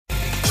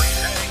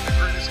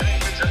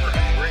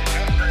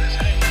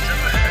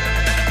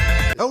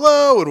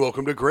Hello and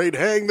welcome to Great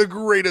Hang, the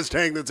greatest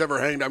hang that's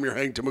ever hanged. I'm your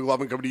hang, Tim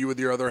McLovin, coming to you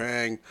with your other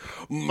hang,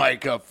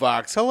 Micah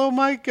Fox. Hello,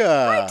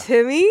 Micah. Hi,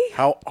 Timmy.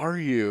 How are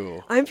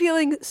you? I'm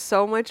feeling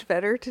so much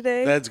better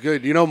today. That's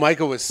good. You know,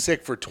 Micah was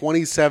sick for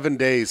 27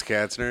 days,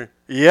 Katzner.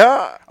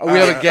 Yeah. We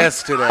have a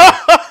guest today.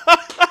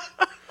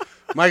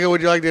 Micah,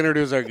 would you like to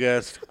introduce our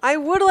guest? I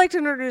would like to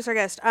introduce our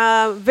guest.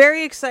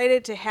 Very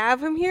excited to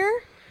have him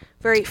here.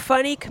 Very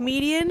funny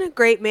comedian,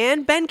 great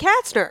man, Ben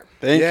Katzner.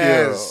 Thank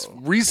Yes, you.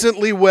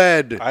 recently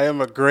wed. I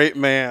am a great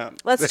man.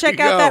 Let's There check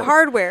you out that go.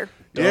 hardware.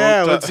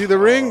 Yeah, let's see the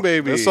ring,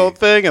 baby. This whole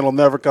thing, it'll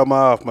never come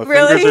off. My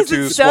Really? fingers Is are it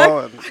too stuck?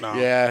 swollen. No.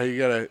 Yeah, you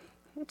gotta.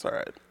 It's all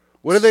right.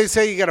 What did they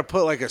say? You gotta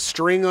put like a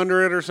string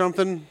under it or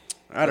something?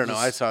 I don't know.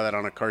 I saw that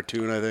on a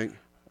cartoon, I think.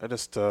 I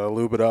just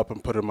lube it up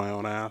and put it in my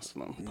own ass.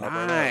 And then pop it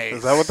out. Nice.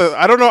 Is that what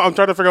I don't know. I'm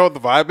trying to figure out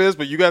what the vibe is,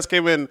 but you guys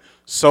came in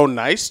so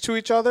nice to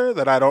each other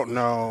that I don't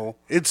know.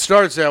 It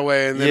starts that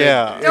way, and then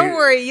Yeah. Don't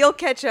worry, you'll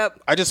catch up.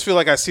 I just feel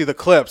like I see the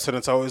clips, and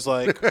it's always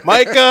like,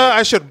 Micah,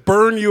 I should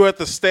burn you at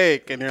the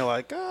stake. And you're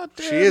like, God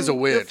damn, She is a you're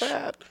witch.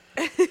 fat.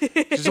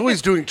 She's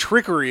always doing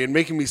trickery and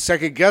making me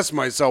second guess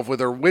myself with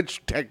her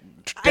witch tactics.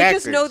 I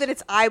just know that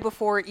it's I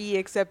before E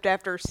except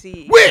after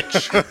C.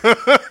 witch.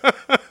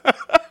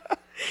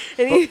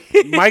 And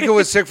he- Micah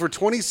was sick for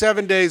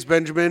 27 days,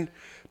 Benjamin.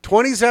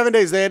 27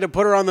 days. They had to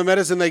put her on the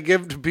medicine they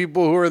give to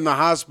people who are in the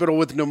hospital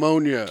with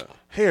pneumonia.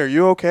 Hey, are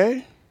you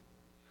okay?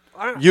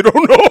 You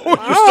don't know.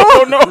 You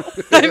still don't know.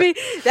 I mean,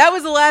 that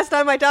was the last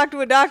time I talked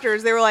to a doctor.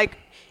 Is they were like,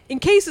 in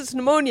case it's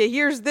pneumonia,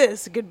 here's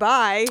this.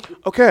 Goodbye.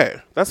 Okay,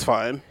 that's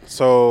fine.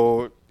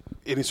 So,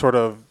 any sort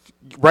of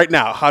right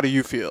now, how do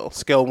you feel?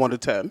 Scale 1 to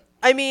 10.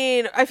 I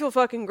mean, I feel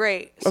fucking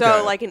great. So,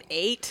 Okay. like an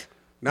 8.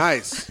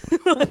 Nice.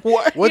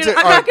 What? What's You know,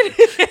 it? I'm not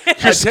gonna.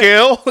 Your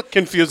scale?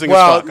 Confusing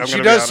Well, as fuck. I'm she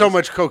gonna does be so honest.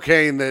 much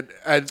cocaine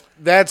that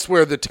that's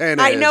where the 10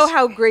 is. I know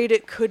how great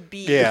it could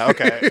be. Yeah,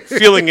 okay.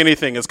 Feeling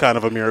anything is kind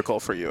of a miracle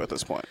for you at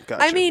this point.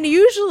 Gotcha. I mean,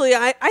 usually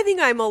I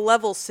think I'm a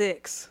level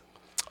 6.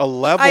 a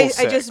level I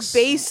 6. just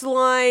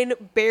baseline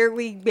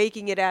barely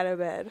making it out of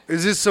bed.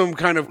 Is this some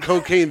kind of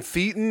cocaine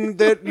thetan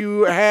that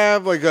you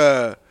have?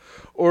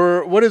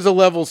 Or what is a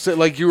level 6?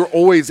 Like you're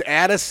always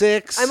at a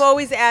 6? I'm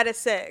always at a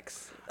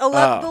 6. The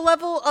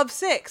level of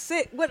 6.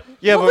 What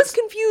was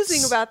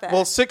confusing about that?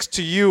 Well, 6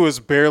 to you is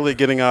barely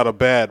getting out of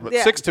bed, but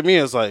Yeah. 6 to me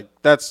is like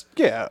that's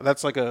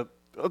like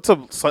it's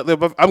a slightly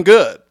above. I'm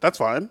good. That's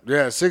fine.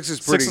 Yeah, 6 is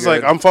pretty 6 is good.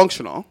 like I'm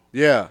functional.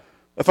 Yeah.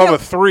 If I'm Yeah. a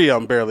 3,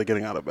 I'm barely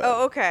getting out of bed.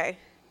 Oh, okay.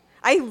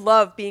 I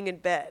love being in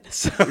bed.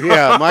 So.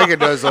 Yeah, Micah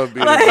does love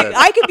being Like, in bed.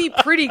 I could be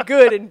pretty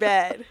good in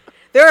bed.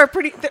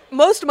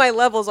 Most of my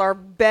levels are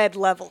bed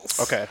levels.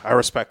 Okay, I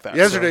respect that.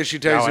 Yesterday So she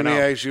now I texted me, know.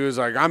 hey, she was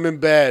like, I'm in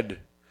bed.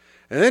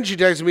 And then she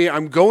texted me,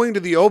 I'm going to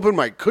the open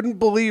mic. Couldn't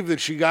believe that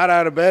she got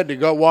out of bed to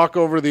go walk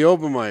over to the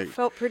open mic.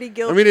 Felt pretty I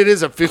guilty. mean, it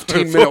is a You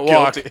 15-minute felt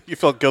walk. guilty. You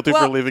felt guilty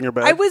for leaving your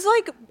bed. I was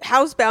like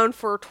housebound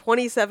for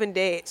 27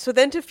 days. So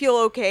then to feel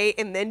okay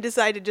and then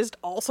decide to just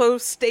also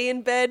stay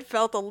in bed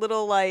felt a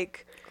little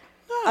like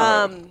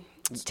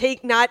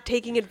not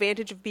taking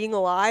advantage of being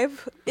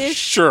alive ish.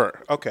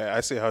 Sure. Okay,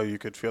 I see how you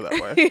could feel that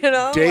way. You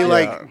know? Day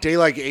Like,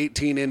 like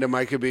 18 into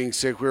Micah being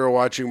sick, we were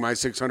watching My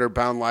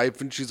 600-Pound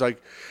Life, and she's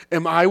like,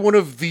 am I one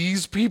of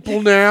these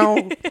people now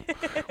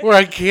where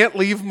I can't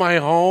leave my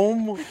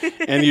home?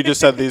 And you just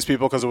said these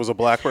people because it was a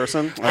black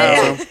person. I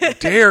assume?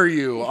 Dare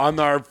you on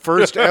our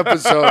first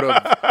episode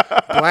of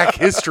Black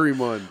History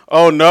Month.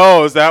 Oh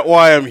no, is that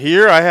why I'm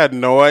here? I had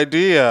no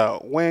idea.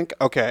 Wink.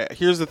 Okay,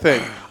 here's the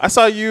thing. I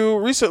saw you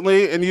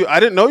recently, and I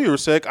didn't know you were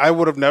sick. I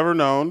would have never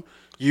known.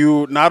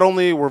 You not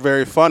only were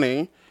very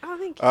funny oh,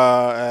 thank you.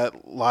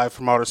 at Live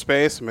from Outer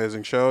Space,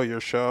 amazing show, your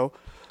show.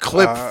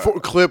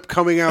 Clip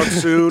coming out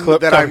soon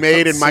Clip that I coming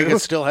made out and Micah soon.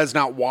 still has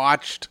not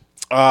watched.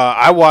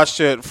 I watched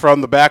it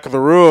from the back of the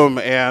room,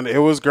 and it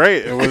was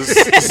great. It was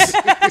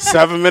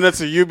 7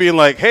 minutes of you being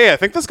like, "Hey, I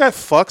think this guy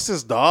fucks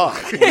his dog,"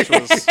 which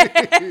was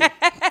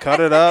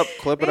cut it up,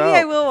 clip it Maybe out.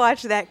 I will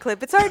watch that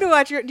clip. It's hard to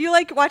watch do you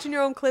like watching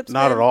your own clips?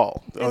 Not Ben? at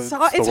all. It's the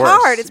hard. It's worst.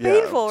 hard. It's Yeah,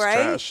 painful, it's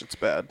right? Trash. It's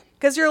bad.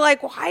 Because you're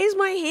like, why is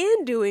my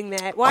hand doing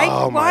that? Why?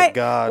 Oh, my why,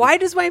 God. Why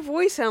does my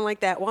voice sound like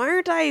that? Why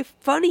aren't I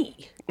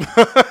funny?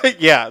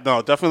 Yeah,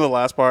 no, definitely the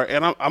last part.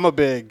 And I'm a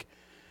big.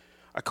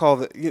 I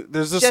call it.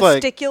 There's this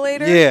like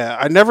Gesticulator? Yeah,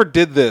 I never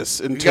did this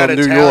You until got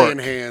New Italian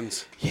York.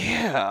 hands.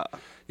 Yeah.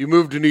 You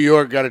moved to New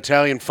York, got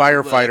Italian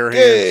firefighter hands.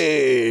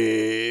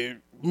 Hey,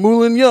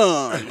 Moulin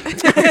Young.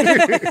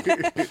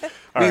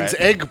 Means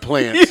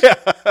eggplant. Yeah.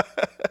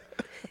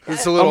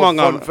 It's a little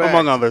fun fact.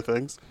 among other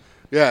things.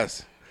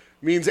 Yes.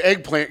 Means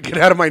eggplant. Get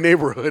out of my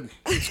neighborhood.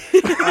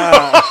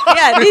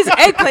 Yeah, these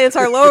eggplants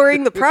are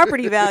lowering the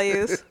property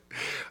values.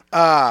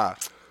 Well,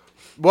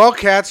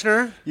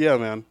 Katzner, Yeah,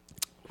 man.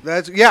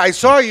 I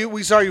saw you.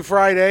 We saw you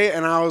Friday,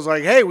 and I was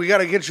like, hey, we got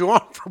to get you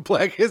on for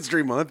Black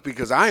History Month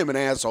because I am an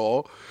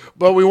asshole.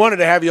 But we wanted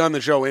to have you on the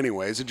show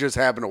anyways. It just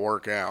happened to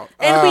work out.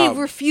 And we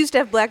refuse to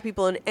have black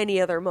people in any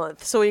other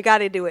month, so we got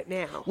to do it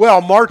now. Well,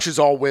 March is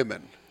all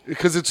women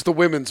because it's the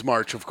Women's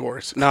March, of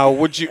course. Now,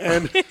 would you?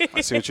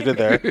 I see what you did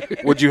there.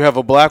 Would you have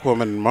a black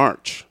woman in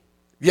March?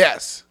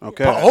 Yes.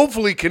 Okay. But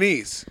hopefully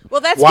Kenise.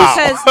 Well, that's Wow.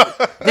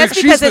 because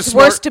She's the it's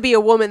smart- worse to be a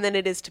woman than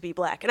it is to be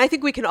black, and I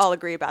think we can all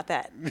agree about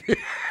that.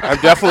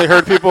 I've definitely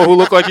heard people who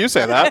look like you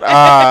say that.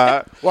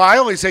 Well, I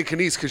only say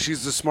Kenise because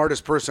she's the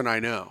smartest person I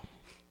know.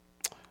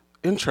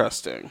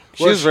 Interesting.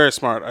 Well, She's very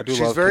smart. I do love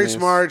She's very Kenise.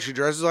 smart. She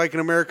dresses like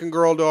an American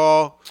Girl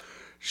doll.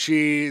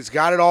 She's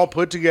got it all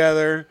put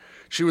together.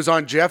 She was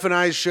on Jeff and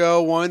I's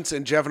show once,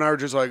 and Jeff and I were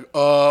just like,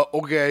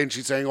 okay. And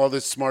she's saying all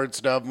this smart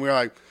stuff. And we were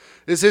like,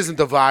 this isn't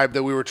the vibe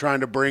that we were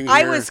trying to bring here.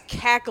 I was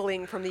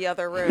cackling from the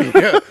other room.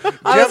 Jeff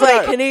I was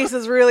like, and Kenise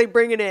is really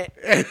bringing it.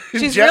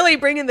 She's Jeff- really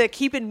bringing the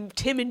keeping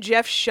Tim and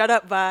Jeff shut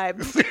up vibe.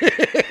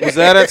 Was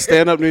that at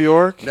Stand Up New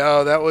York?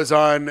 No, that was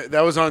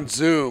on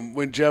Zoom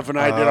when Jeff and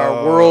I did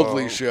our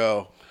worldly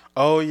show.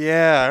 Oh,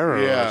 yeah. I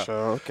remember Yeah. that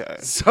show. Okay.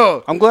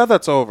 So, I'm glad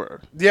that's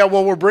over. yeah,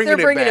 well, we're bringing,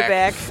 They're bringing it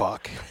back.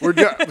 Fuck. We're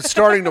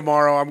starting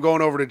tomorrow. I'm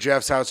going over to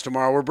Jeff's house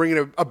tomorrow. We're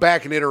bringing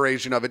back an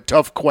iteration of it,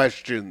 Tough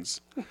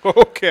Questions,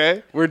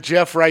 Okay. where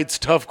Jeff writes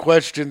tough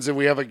questions and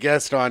we have a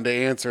guest on to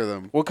answer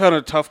them. What kind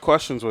of tough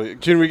questions will you?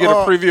 Can we get a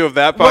preview of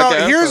that podcast?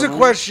 Well, here's a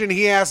question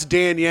he asked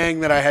Dan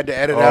Yang that I had to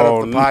edit out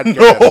of the Oh,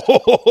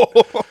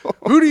 podcast.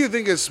 Who do you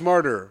think is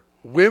smarter,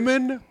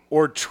 women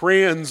or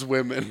trans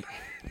women?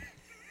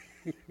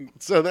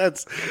 So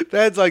that's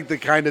like the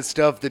kind of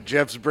stuff that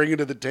Jeff's bringing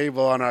to the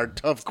table on our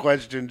Tough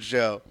Questions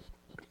show.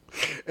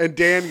 And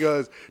Dan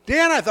goes,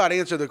 I thought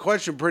answered the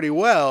question pretty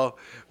well,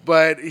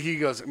 but he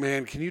goes,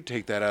 man, can you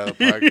take that out of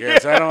the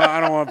podcast?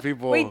 I don't want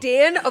people. Wait,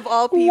 Dan, of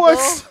all people,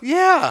 What?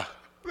 Yeah.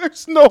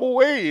 There's no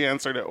way he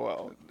answered it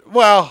well.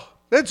 Well,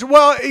 that's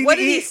what did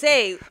he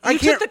say? I You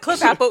took can't- the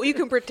clip out, but you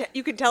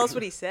can tell us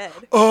what he said.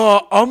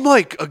 I'm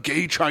like a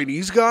gay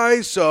Chinese guy,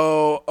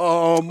 so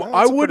I a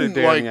pretty wouldn't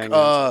Dan like. Yang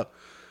answer.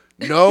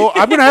 No,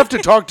 I'm gonna have to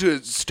talk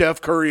to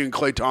Steph Curry and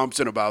Klay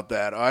Thompson about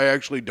that. I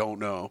actually don't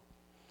know.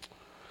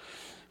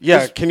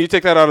 Yeah, can you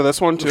take that out of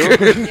this one too?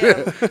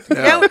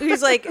 Now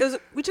he's like,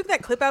 we took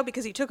that clip out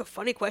because he took a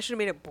funny question and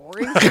made it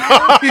boring.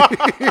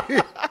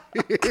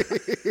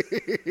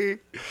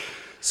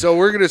 So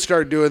we're gonna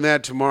start doing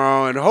that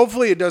tomorrow, and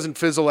hopefully it doesn't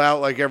fizzle out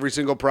like every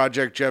single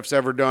project Jeff's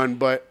ever done.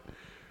 But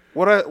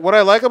What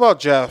I like about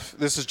Jeff,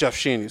 this is Jeff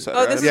Sheen, you said, Oh,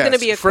 right? this is Yes, going to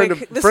be a friend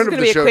quick. of- This is friend of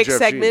going to the be a show, quick Jeff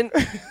segment.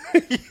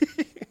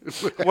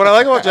 What I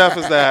like about Jeff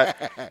is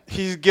that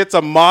he gets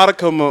a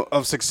modicum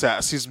of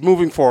success. He's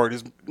moving forward.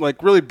 He's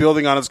like really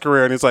building on his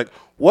career, and he's like,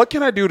 "What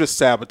can I do to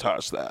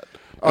sabotage that?"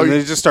 And then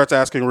he just starts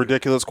asking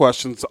ridiculous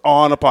questions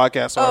on a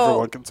podcast so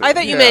everyone can see. I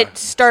thought you meant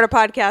start a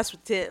podcast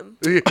with Tim.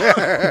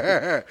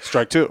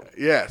 Strike two.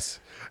 yes.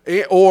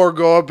 Or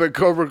go up at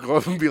Cobra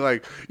Club and be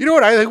like, you know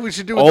what I think we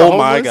should do with Oh the homeless?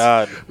 my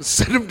God.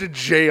 Send them to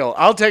jail.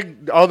 I'll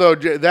take, although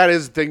that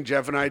is the thing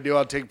Jeff and I do,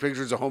 I'll take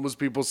pictures of homeless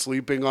people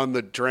sleeping on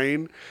the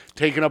train,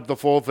 taking up the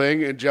full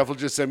thing, and Jeff will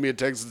just send me a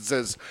text that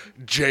says,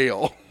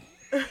 jail.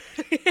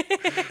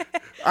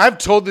 I've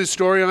told this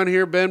story on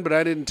here, Ben, but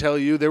I didn't tell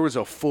you. There was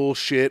a full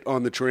shit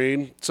on the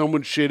train.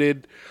 Someone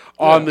shitted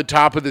on the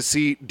top of the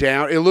seat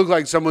down. It looked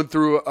like someone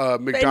threw a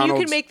McDonald's. And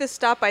you can make this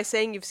stop by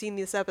saying you've seen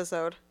this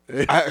episode.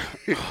 It's I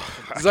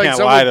like can't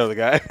someone- lie to the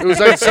guy. It was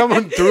like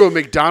someone threw a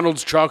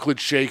McDonald's chocolate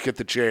shake at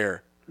the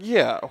chair.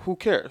 Yeah, who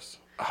cares?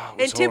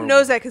 And Tim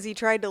knows that because he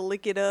tried to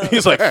lick it up.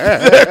 He's like,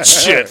 that's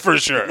shit for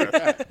sure.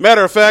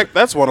 Matter of fact,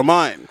 that's one of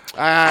mine.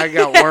 I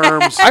got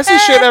worms. I see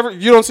shit every.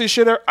 You don't see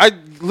shit. I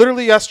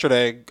literally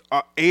yesterday,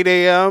 8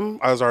 a.m.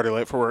 I was already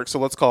late for work, so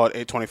let's call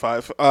it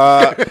 8:25.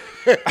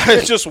 I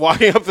was just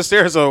walking up the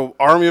stairs, an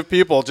army of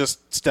people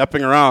just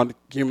stepping around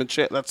human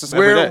shit. That's just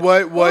every Where? day.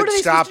 what are What they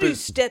stop supposed to do?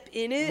 is? Step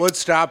in it? What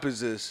stop is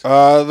this?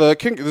 The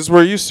King. This is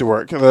where I used to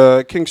work.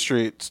 The King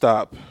Street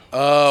stop.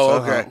 Oh,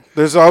 okay.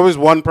 There's always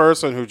one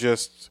person who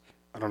just.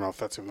 I don't know if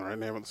that's even the right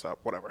name of the stop.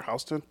 Whatever,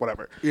 Houston.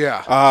 Whatever.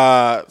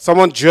 Yeah.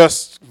 Someone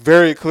just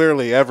very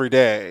clearly every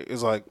day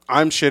is like,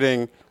 I'm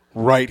shitting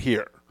right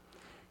here.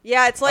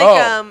 Yeah, it's like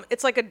Oh.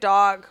 it's like a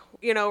dog,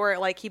 where it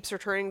like keeps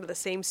returning to the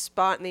same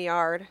spot in the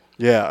yard.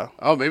 Yeah.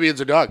 Oh, maybe it's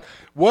a dog.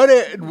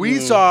 We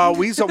saw.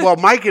 Well,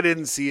 Micah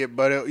didn't see it,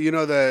 but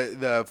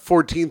the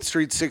 14th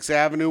Street 6th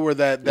Avenue, where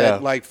that Yeah.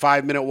 like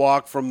 5-minute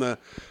walk from the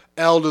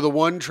L to the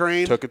 1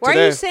 train. Took it Why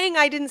today. are you saying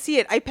I didn't see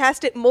it? I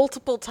passed it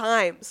multiple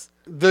times.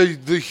 The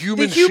The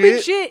human human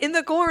shit. shit in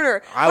the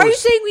corner. I Why are you was-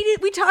 saying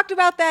we talked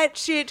about that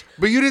shit?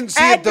 But you didn't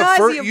see Ad it the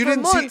first. nauseum You for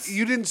didn't months. see.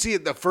 You didn't see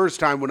it the first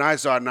time when I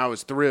saw it, and I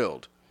was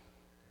thrilled.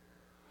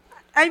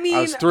 I mean,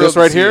 was thrilled. This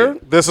right to see here,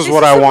 it. this is this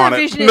what is I some wanted.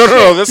 revisionist No,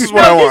 shit. this is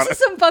what I This wanted. is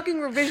some fucking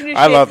revisionist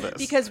I shit. love this.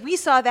 Because we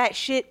saw that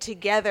shit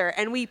together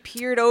and we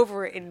peered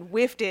over it and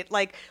whiffed it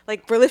like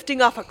we're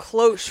lifting off a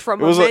cloche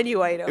from a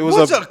menu item. It was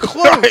What's a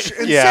cloche?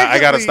 And yeah, I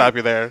gotta secondly- stop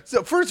you there.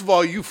 So first of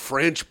all, you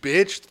French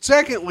bitch.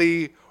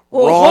 Secondly,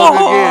 wrong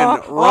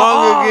again.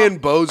 Wrong again,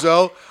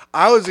 bozo.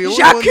 I was the only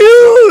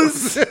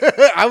J'accuse! one.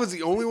 That I was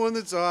the only one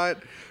that saw it.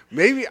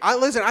 Maybe I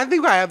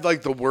think I have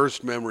like the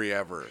worst memory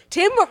ever.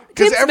 Tim's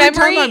every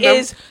time memory I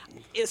is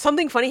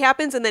something funny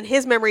happens and then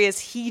his memory is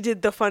he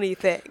did the funny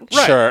thing.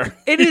 Sure.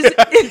 It is.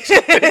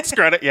 It's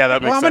credit. Yeah,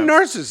 that makes Well, I'm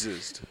sense. a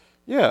narcissist,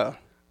 Yeah.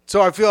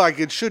 so I feel like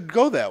it should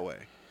go that way.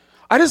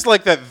 I just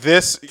like that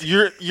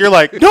you're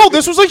like, no,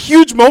 this was a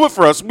huge moment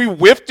for us. We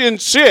whiffed in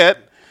shit.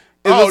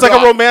 It was like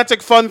a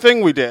romantic, fun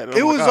thing we did.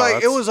 It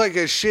was like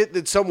a shit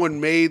that someone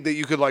made that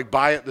you could like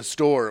buy at the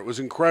store. It was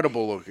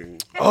incredible looking.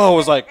 Oh, it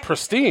was like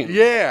pristine.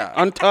 Yeah.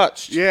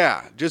 Untouched.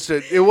 Yeah.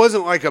 It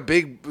wasn't like a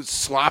big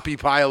sloppy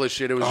pile of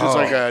shit. It was just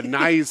like a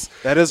nice.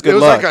 That is good It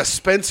was luck. like a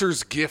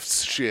Spencer's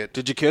Gifts shit.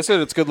 Did you kiss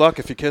it? It's good luck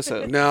if you kiss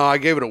it. No, I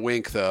gave it a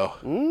wink though.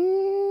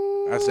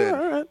 I said,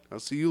 all right. "I'll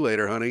see you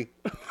later, honey."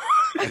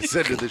 I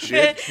said to the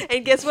shit.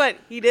 And guess what?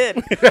 He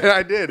did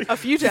I did. a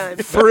few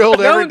times. Thrilled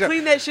No every one time.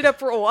 cleaned that shit up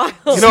for a while.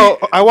 You know,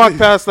 I walked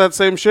past that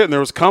same shit and there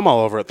was cum all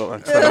over it though.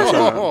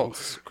 Oh,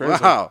 It's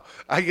crazy. wow.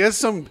 I guess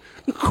some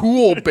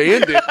cool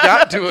bandit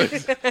got to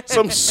it.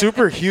 Some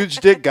super huge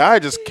dick guy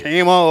just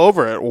came all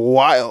over it.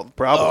 Wild,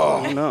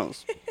 probably. Who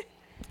knows?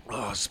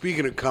 Oh,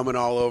 speaking of coming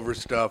all over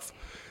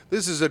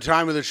this is a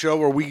time of the show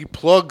where we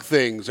plug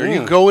things. Are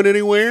you going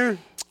anywhere?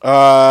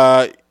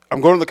 I'm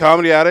going to the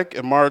Comedy Attic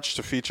in March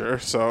to feature.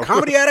 So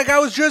Comedy Attic, I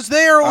was just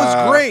there. It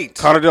was great.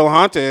 Connor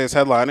Delahunty is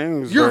headlining. It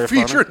was You're very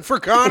funny. featuring for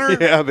Connor?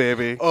 Yeah,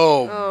 baby.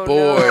 Oh,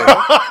 boy.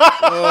 no.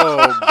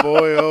 Oh,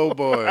 boy, oh,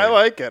 boy. I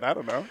like it. I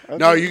don't know.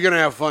 No, you're going to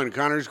have fun.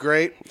 Connor's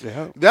great.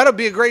 Yeah. That'll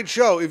be a great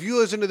show. If you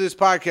listen to this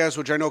podcast,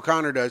 which I know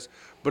Connor does,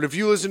 but if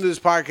you listen to this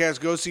podcast,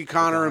 go see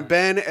Connor and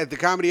Ben at the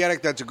Comedy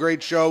Attic. That's a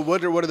great show.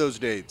 What are those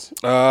dates?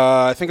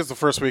 I think it's the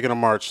first weekend of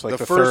March, like The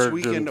the first 3rd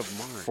weekend and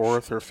of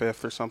March. 4th or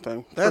 5th or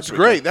something. That's First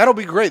great. weekend. That'll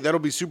be great. That'll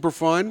be super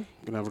fun.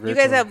 Gonna have a great You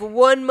guys time. have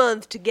 1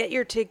 month to get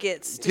your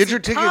tickets. To Get see your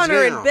tickets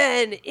Connor now. and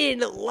Ben in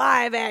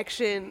live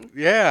action.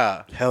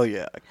 Yeah. Hell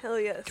yeah. Hell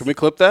yes. Can we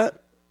clip that?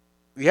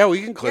 Yeah,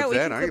 we can clip Yeah, we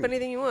that. can clip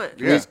anything you want.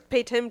 Yeah. Just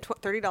pay Tim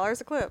 $30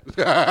 a clip.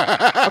 Okay,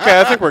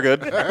 I think we're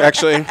good.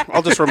 Actually,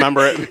 I'll just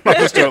remember it. I'll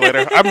just do it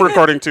later. I'm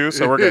recording too,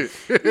 so we're good.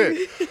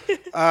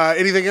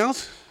 Anything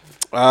else?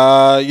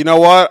 You know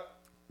what?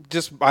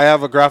 I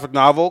have a graphic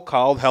novel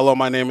called Hello,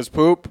 My Name is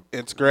Poop.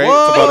 It's great.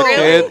 Whoa! It's about a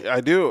Really? kid.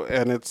 I do,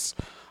 and it's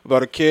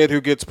about a kid who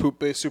gets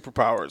poop-based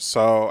superpowers.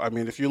 So, I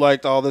mean, if you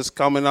liked all this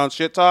coming on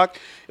shit talk,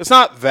 it's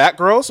not that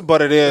gross,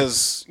 but it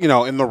is,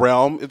 in the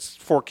realm. It's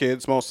for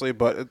kids mostly,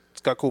 but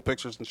it's got cool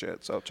pictures and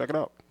shit. So check it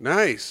out.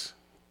 Nice.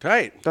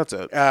 Tight. That's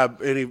it.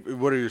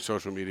 What are your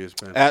social medias,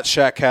 Ben? At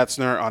Shaq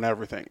Katzner on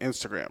everything: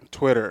 Instagram,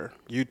 Twitter,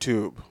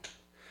 YouTube,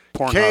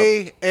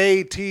 Pornhub.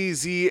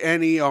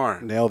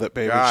 KATZNER. Nailed it,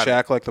 baby. Got it.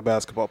 Shaq like the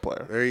basketball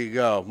player. There you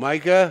go.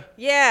 Micah?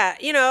 Yeah,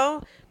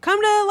 come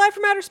to Live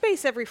from Outer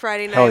Space every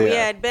Friday night. Hell We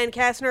yeah. had Ben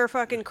Kastner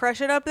fucking crush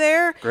it up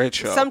there. Great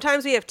show.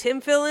 Sometimes we have Tim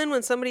fill in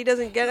when somebody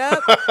doesn't get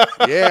up.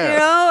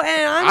 Yeah.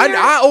 And I'm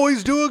I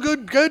always do a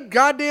good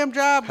goddamn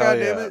job. Hell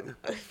Goddamn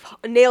yeah.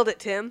 it. nailed it,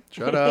 Tim.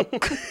 Shut up.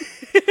 Shut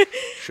the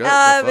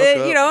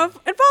fuck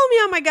up. And follow me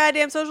on my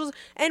goddamn socials.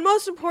 And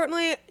most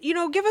importantly,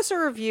 give us a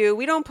review.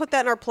 We don't put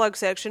that in our plug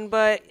section,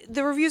 but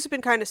the reviews have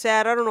been kind of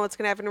sad. I don't know what's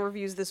going to happen in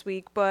reviews this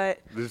week, but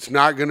It's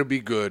not going to be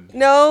good.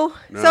 no.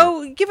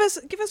 So give us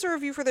a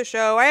review for the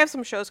show. I have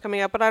some shows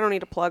coming up, but I don't need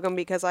to plug them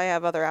because I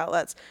have other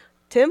outlets.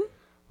 Tim?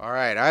 All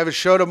right. I have a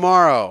show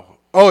tomorrow.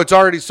 Oh, it's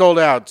already sold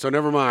out, so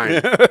never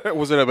mind.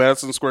 Was it at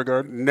Madison Square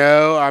Garden?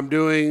 No, I'm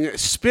doing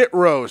Spit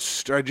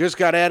Roast. I just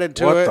got added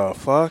to What it. the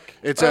fuck?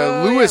 It's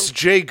a Louis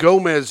J.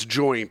 Gomez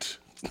joint.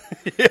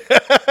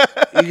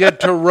 You get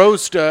to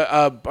roast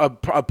a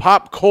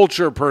pop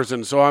culture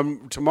person. So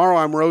tomorrow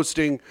I'm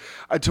roasting.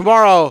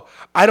 Tomorrow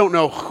I don't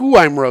know who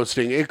I'm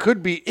roasting. It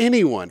could be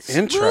anyone. Louis,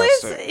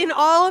 Interesting. in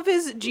all of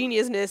his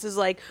geniusness, is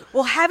like,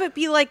 well, have it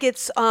be like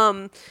it's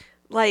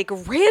like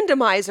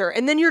randomizer,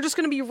 and then you're just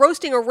going to be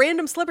roasting a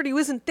random celebrity who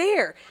isn't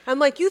there. I'm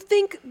like, you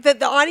think that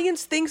the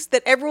audience thinks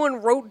that everyone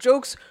wrote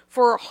jokes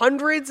for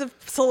hundreds of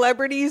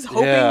celebrities,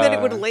 hoping that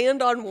it would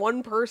land on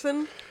one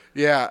person?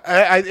 Yeah,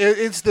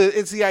 it's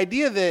the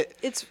idea that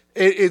It's-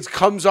 it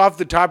comes off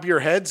the top of your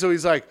head. So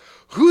he's like,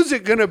 "Who's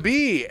it gonna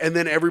be?" And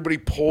then everybody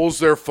pulls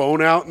their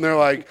phone out and they're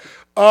like,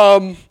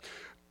 blah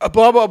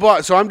blah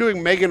blah. So I'm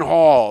doing Megan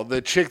Hall,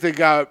 the chick that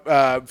got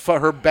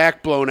her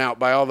back blown out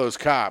by all those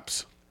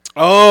cops.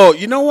 Oh,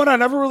 you know what? I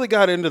never really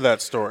got into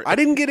that story. I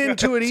didn't get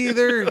into it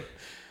either.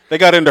 They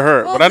got into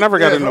her, but I never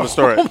got into the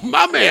story. Oh,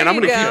 my man, I'm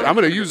There you go.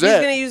 gonna use He's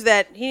that. going to use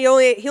that. He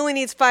only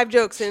needs 5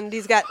 jokes, and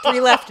he's got 3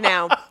 left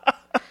now.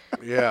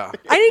 Yeah.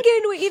 I didn't get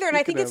into it either, and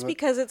I think it's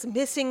because it's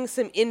missing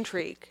some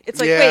intrigue. It's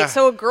like, Yeah. wait,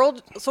 so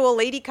a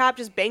lady cop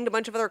just banged a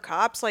bunch of other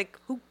cops? Like,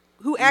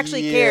 who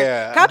actually Yeah.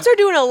 cares? Cops are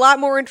doing a lot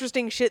more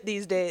interesting shit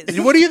these days.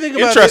 What do you think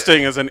about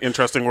Interesting is an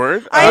interesting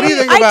word. How do you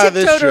think about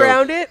this tiptoed joke?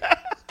 around it.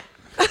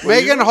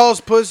 Megan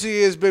Hall's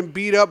pussy has been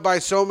beat up by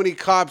so many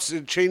cops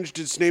it changed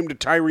its name to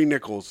Tyree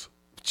Nichols.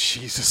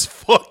 Jesus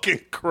fucking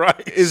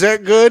Christ. Is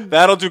that good?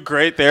 That'll do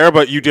great there,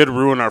 but you did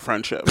ruin our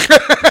friendship.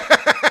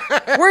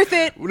 Worth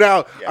it.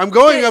 Now I'm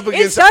going up It's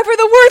against. time for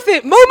the worth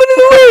it moment of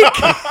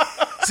the week.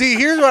 See,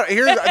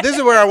 this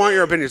is where I want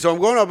your opinion. So I'm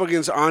going up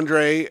against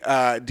Andre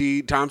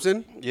D.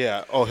 Thompson.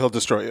 Yeah. Oh, he'll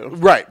destroy you.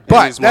 Right, And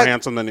but he's more that-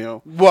 handsome than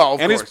you. Well,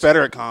 of and course. he's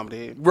better at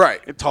comedy.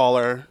 Right.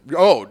 Taller.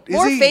 Oh, is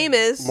More he?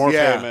 famous. More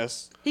Yeah.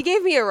 famous. He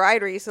gave me a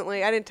ride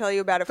recently. I didn't tell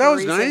you about it for That a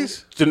was reason.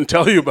 nice. Didn't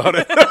tell you about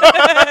it.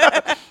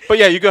 But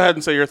yeah, you go ahead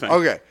and say your thing.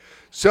 Okay,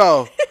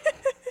 So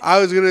I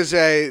was gonna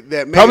say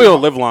that Probably will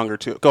live longer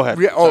too. Go ahead.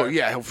 Yeah, oh Sorry.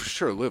 yeah, he'll for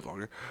sure live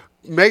longer.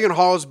 Megan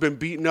Hall's been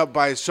beaten up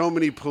by so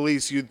many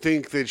police. You'd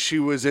think that she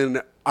was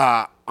in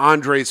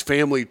Andre's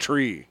Family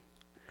Tree.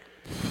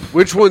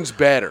 Which one's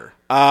better?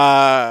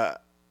 I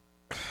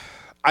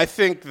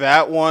think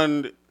that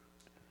one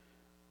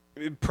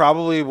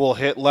probably will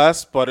hit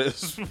less, but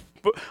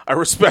I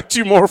respect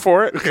you more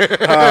for it.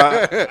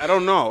 I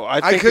don't know.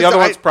 I think the other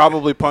one's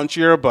probably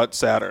punchier, but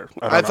sadder.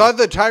 I thought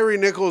the Tyree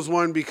Nichols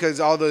one, because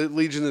all the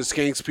Legion of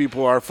Skanks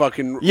people are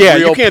fucking yeah,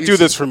 real you can't do pieces.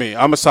 this for me.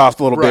 I'm a soft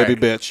little baby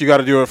Right. bitch. You got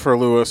to do it for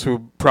Lewis,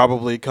 who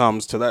probably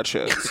comes to that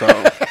shit. So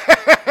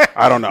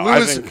I don't know.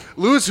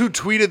 Lewis, who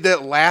tweeted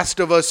that Last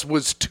of Us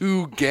was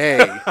too gay.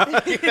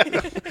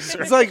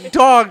 It's like,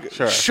 dog,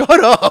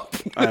 shut up.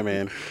 I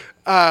mean,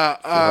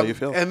 how you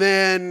feel. And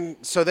then,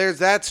 so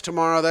that's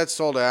tomorrow. That's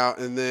sold out.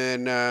 And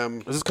then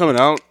Is this coming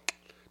out?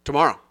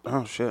 tomorrow.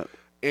 Oh shit.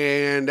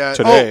 And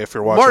Today, if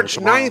you're watching March it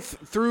tomorrow.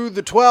 9th through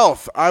the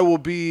 12th, I will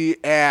be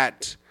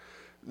at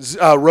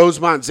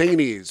Rosemont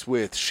Zanies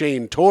with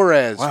Shane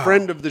Torres,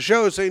 friend of the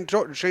show, Shane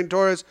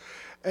Torres.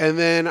 And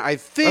then I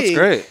think That's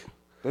great.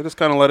 They just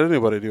kind of let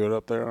anybody do it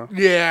up there. Huh?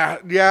 Yeah.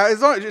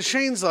 As long as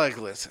Shane's like,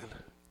 listen.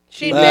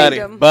 She made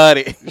him.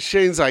 buddy.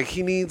 Shane's like,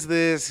 he needs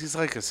this. He's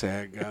like a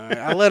sad guy.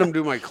 I let him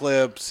do my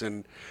clips,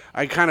 and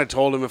I kind of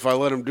told him if I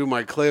let him do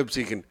my clips,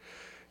 he can,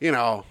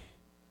 do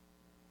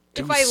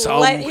If I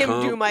some let him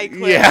do my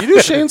clip. Yeah. You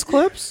do Shane's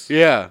clips?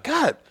 Yeah.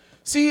 God.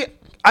 See,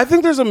 I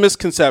think there's a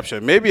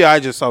misconception. Maybe I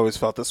just always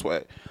felt this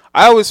way.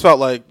 I always felt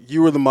like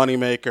you were the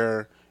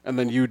moneymaker, and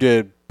then you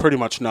did pretty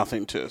much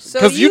nothing too. So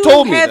Because you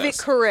told me have this.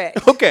 it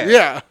correct. Okay.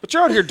 Yeah. But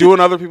you're out here doing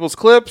other people's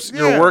clips.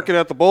 Yeah. You're working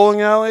at the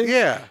bowling alley.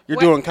 Yeah. You're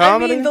doing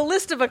comedy. I mean, the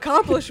list of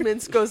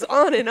accomplishments goes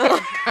on and on.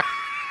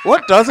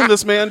 What doesn't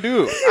this man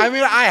do? I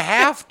mean, I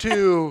have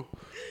to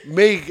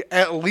make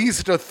at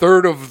least a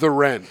third of the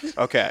rent.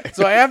 Okay.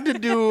 So I have to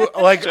do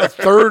like a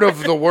third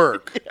of the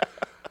work.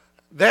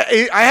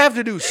 I have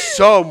to do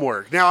some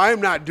work. Now,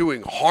 I'm not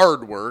doing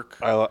hard work,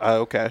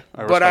 Okay.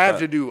 but I have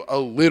to do a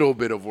little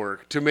bit of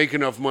work to make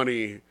enough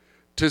money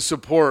to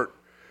support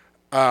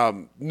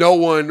no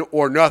one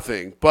or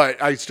nothing.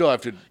 But I still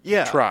have to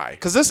try.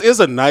 Because this is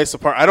a nice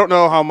apartment. I don't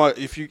know how much.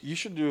 If you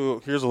should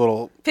do. Here's a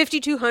little.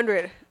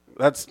 5,200.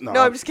 That's No,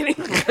 I'm just kidding.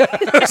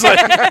 It's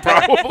like,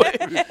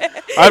 probably.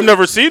 I've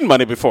never seen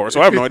money before, so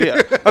I have no idea. I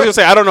was gonna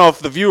say I don't know if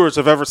the viewers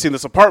have ever seen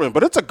this apartment,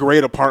 but it's a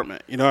great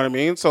apartment. You know what I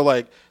mean? So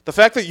like the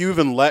fact that you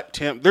even let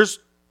Tim,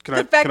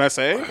 can I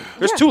say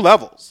there's two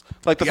levels.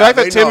 Like the fact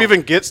that Tim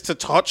even gets to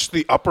touch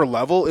the upper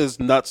level is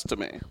nuts to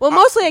me. Well,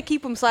 mostly I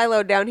keep them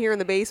siloed down here in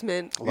the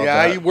basement.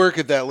 I work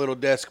at that little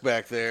desk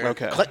back there.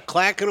 Okay.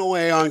 Clacking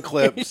away on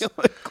clips.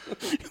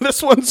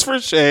 This one's for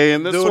Shay,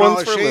 and this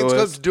one's for Shane's Lewis.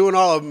 clips, doing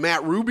all of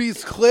Matt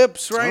Ruby's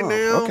clips right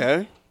now.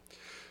 Okay.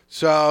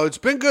 So it's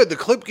been good. The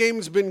clip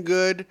game's been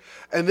good.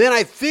 And then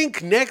I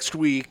think next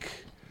week,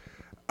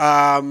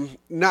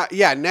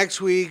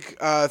 next week,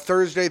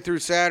 Thursday through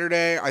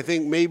Saturday, I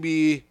think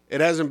maybe it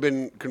hasn't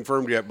been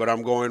confirmed yet, but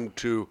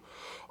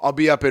I'll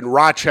be up in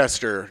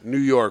Rochester, New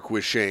York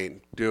with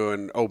Shane,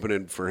 doing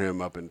opening for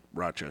him up in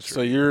Rochester.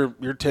 So you're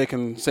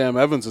taking Sam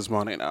Evans's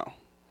money now.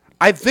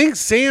 I think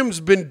Sam's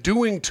been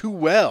doing too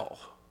well.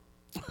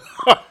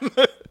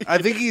 I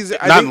think he's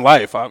Not in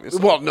life,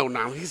 obviously. Well, no,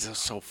 he's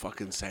just so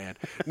fucking sad.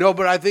 No,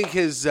 but I think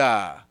he's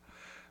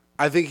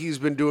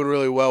been doing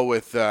really well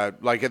with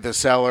like at the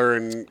Cellar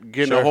and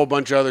getting a whole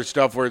bunch of other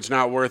stuff where it's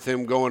not worth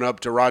him going up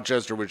to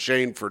Rochester with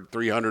Shane for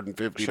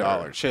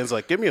 $350. Shane's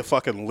like, give me a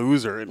fucking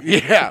loser. And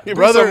Yeah, give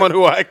brother. me someone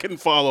who I can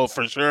follow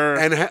for sure,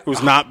 And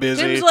who's not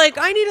busy. Tim's like,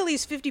 I need at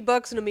least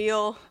 $50 in a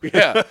meal.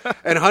 Yeah,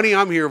 and honey,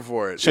 I'm here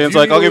for it. Shane's If you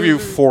like, need I'll a give you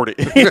loser- 40.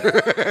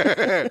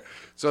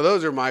 So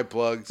those are my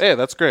plugs. Hey,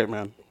 that's great,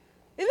 man.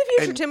 In the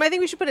future, Tim, I think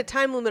we should put a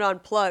time limit on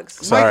plugs.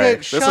 Sorry. Micah,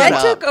 This shut is That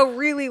up. took a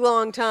really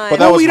long time. But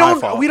that No, was we my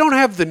don't. fault. We don't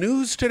have the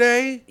news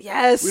today.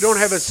 Yes. We don't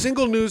have a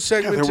single news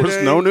segment There today.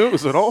 was no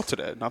news at all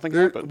today. Nothing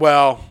happened.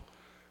 Well,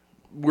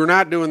 we're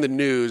not doing the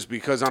news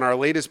because on our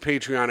latest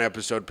Patreon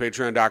episode,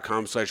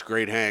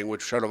 patreon.com/greathang,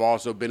 which should have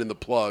also been in the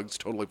plugs,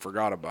 totally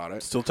forgot about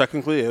it. Still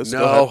technically is. Go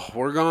No, ahead.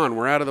 we're gone.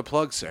 We're out of the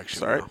plug section.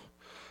 Sorry. now.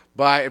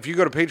 But if you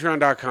go to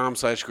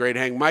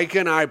patreon.com/greathang, Mike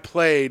and I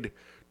played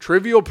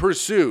Trivial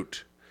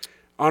Pursuit.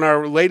 On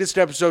our latest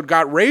episode,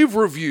 got rave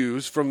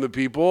reviews from the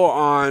people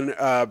on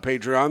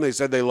Patreon. They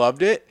said they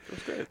loved it.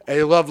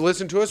 They loved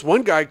listening to us.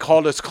 One guy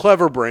called us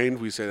clever brained.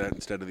 We say that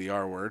instead of the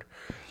R word.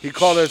 He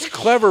called us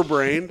clever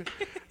brained,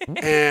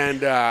 and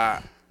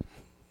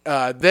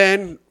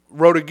then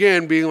wrote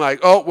again, being like,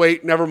 "Oh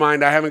wait, never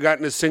mind. I haven't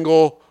gotten a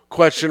single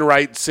question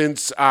right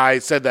since I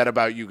said that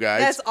about you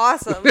guys." That's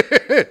awesome.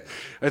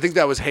 I think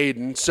that was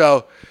Hayden.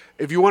 So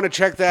if you want to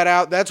check that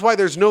out, that's why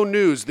there's no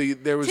news.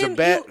 There was Tim, a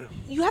bet.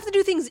 you have to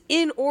do things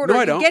in order. No,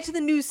 I You don't. get to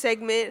the news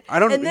segment, I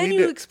don't and then need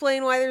you to-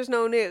 explain why there's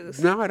no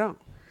news. No, I don't.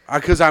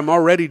 Because I'm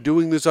already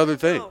doing this other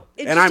thing, No,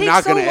 it and just I'm takes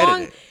not so going to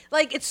long. edit it.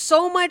 Like, it's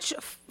so much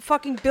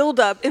fucking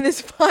buildup in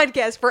this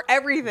podcast for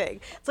everything.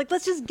 It's like,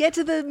 let's just get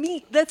to the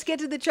meat. Let's get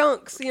to the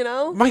chunks, you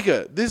know?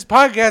 Micah, this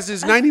podcast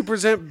is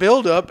 90%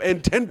 buildup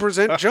and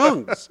 10%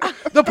 chunks.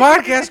 The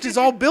podcast is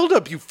all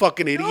buildup, you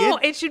fucking idiot. No,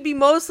 it should be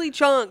mostly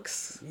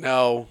chunks.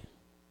 No.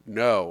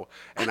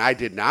 And I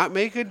did not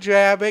make a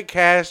jab at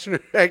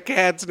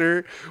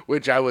Katzner,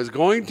 which I was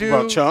going to.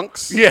 About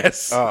chunks?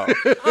 Yes. Oh,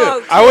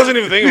 I wasn't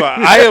even thinking about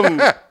it. I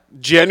am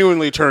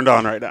genuinely turned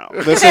on right now.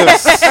 This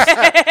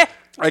is...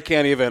 I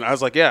can't even. I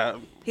was like, yeah.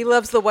 he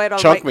loves the white on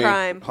Chunk white me.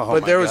 crime. Oh,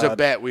 But my there was a God.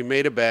 bet. We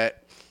made a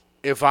bet.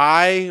 If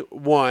I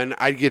won,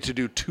 I'd get to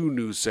do 2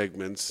 news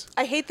segments.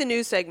 I hate the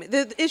news segment.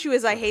 The issue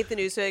is I hate the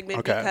news segment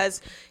Okay.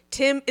 because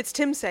it's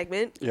Tim's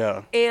segment.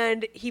 Yeah.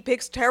 And he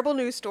picks terrible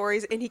news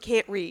stories and he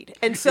can't read.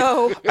 And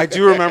so I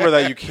do remember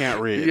that you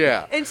can't read.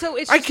 Yeah. it's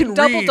I just can a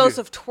double read dose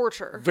of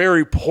torture.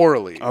 very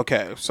poorly.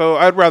 Okay, so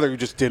I'd rather you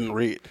just didn't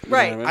read. You know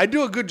Right. what I mean? I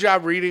do a good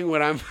job reading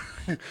when I'm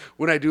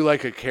when I do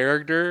like a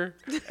character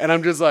and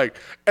I'm just like,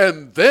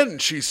 and then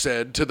she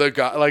said to the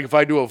guy, like if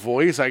I do a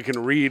voice, I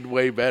can read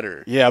way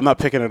better. Yeah, I'm not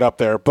picking it up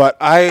there, but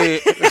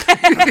I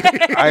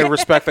I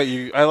respect that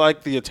you. I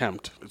like the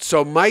attempt.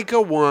 So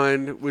Micah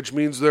won, which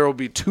means there will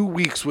be 2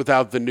 weeks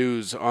without the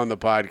news on the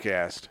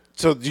podcast.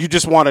 So you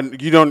just want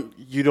to. You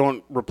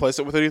don't replace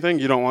it with anything.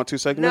 You don't want 2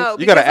 segments. No,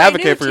 You got to because I knew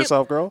advocate for Tim-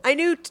 yourself, girl.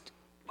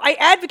 I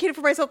advocated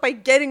for myself by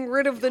getting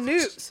rid of the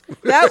news.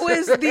 That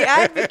was the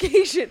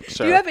advocation.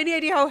 Sure. Do you have any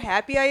idea how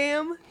happy I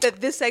am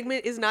that this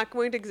segment is not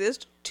going to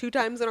exist 2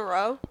 times in a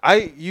row?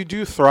 You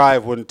do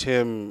thrive when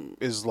Tim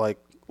is like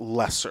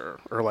lesser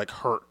or like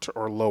hurt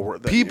or lower.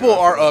 Than People you.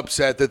 are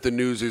upset that the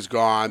news is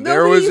gone.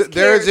 Nobody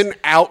There's cares. an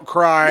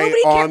outcry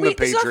Nobody on can the read.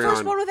 This is our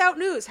first Patreon. one without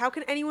news. How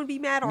can anyone be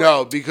mad already?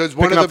 No, because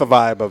one Picking of up the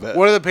vibe of it.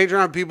 One of the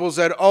Patreon people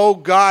said, "Oh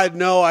God,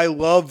 no! I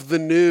love the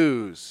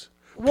news."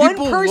 One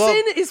People person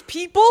love- is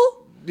people?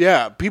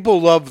 Yeah,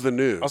 people love the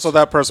news. Also,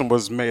 that person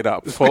was made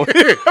up. Fully.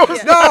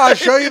 No, I'll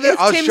show you that.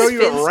 I'll Tim's show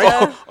you it Finsta.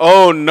 right.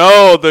 Oh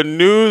no, the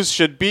news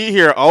should be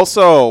here.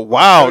 Also,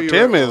 wow, Show you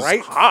Tim it is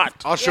right-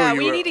 hot. I'll show Yeah, you.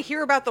 we it. need to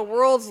hear about the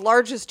world's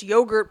largest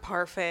yogurt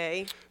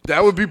parfait.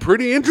 That would be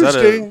pretty that a-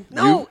 interesting.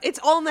 No, it's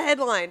all in the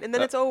headline, and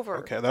then it's over.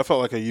 Okay, that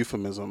felt like a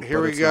euphemism. Here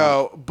but we it's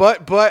go.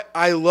 But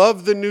I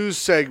love the news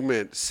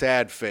segment.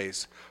 Sad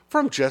face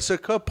from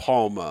Jessica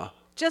Palma.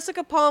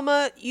 Jessica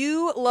Palma,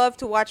 you love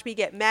to watch me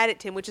get mad at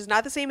Tim, which is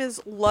not the same as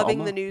loving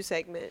Palma? the news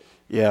segment.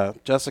 Yeah,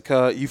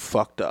 Jessica, you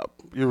fucked up.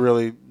 You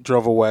really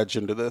drove a wedge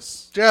into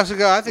this.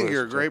 Jessica, I think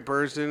you're a great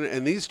person,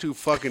 and these 2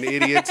 fucking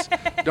idiots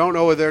don't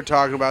know what they're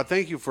talking about.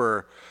 Thank you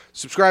for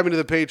subscribing to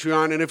the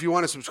Patreon, and if you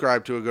want to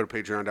subscribe to it, go to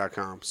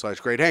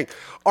patreon.com/greathang.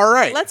 All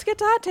right. Let's get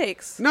to hot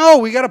takes. No,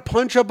 we got to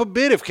punch up a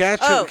bit if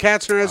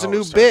Katzner has a Oh,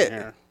 new starting bit.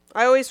 here.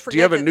 I always forget. Do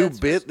you have a that new that's-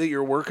 bit that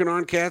you're working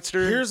on,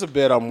 Katzner? Here's a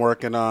bit I'm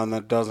working on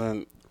that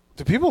doesn't.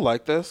 Do people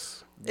like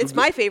this? It's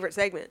my favorite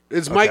segment.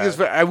 It's Micah's.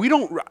 We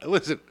don't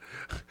listen.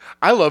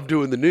 I love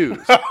doing the news.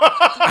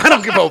 I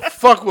don't give a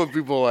fuck what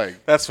people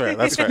like. That's fair.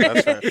 That's fair.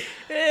 That's fair.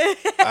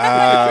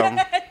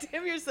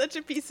 Tim, you're such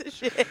a piece of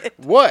shit.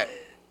 What?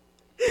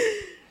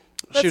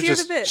 Let's was hear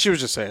just the bit. she was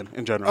just saying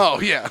in general. Oh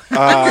yeah.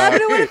 I'm happy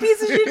to what a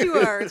piece of shit you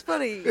are. It's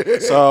funny.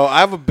 So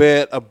I have a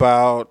bit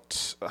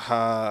about.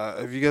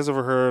 Have you guys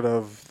ever heard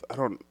of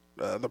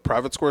the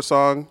Private Square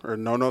song or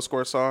No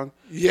Square song?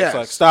 Yes. It's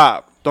like,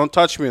 stop, don't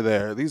touch me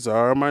there. These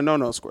are my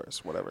No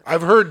squares. Whatever.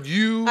 I've heard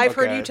you. I've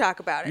heard Okay. you talk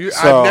about it.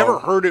 So- I've never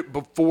heard it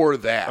before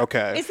that.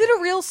 Okay. Is it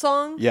a real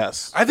song?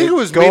 Yes. I think it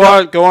was Go made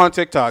on. Go on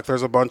TikTok.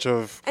 There's a bunch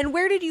of. And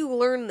where did you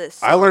learn this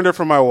song? I learned it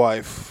from my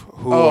wife,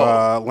 who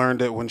Oh.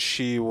 learned it when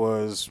she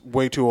was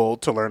way too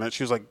old to learn it.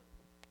 She was like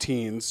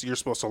teens. You're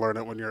supposed to learn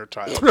it when you're a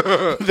child.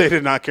 They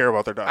did not care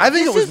about their daughters. I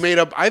think it was made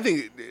up. I'm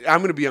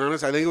going to be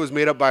honest. I think it was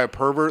made up by a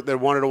pervert that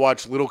wanted to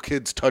watch little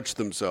kids touch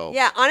themselves.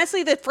 Yeah,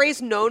 honestly, the phrase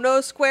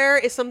no square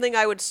is something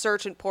I would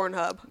search in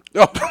Pornhub.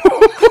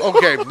 Oh,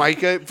 okay,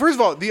 Micah. First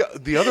of all,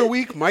 the other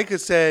week, Micah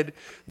said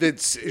that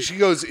she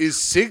goes,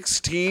 "Is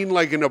 16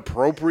 like an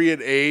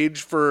appropriate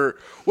age for?"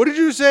 What did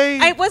you say?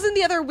 It wasn't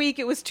the other week,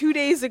 it was 2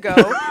 days ago.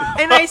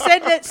 And I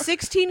said that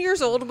 16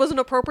 years old was an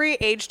appropriate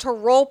age to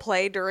role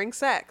play during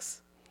sex.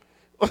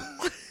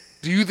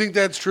 Do you think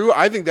that's true?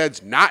 I think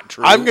that's not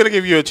true. I'm going to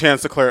give you a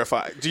chance to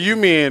clarify. Do you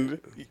mean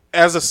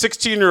as a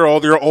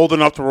 16-year-old, you're old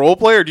enough to role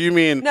play, or do you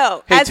mean,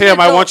 No, hey, as an Tim,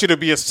 I adult. want you to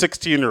be a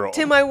 16-year-old?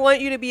 Tim, I want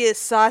you to be a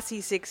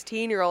saucy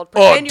 16-year-old. Oh,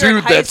 Pretend you're in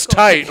dude, high that's school.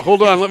 tight.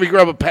 Hold on, let me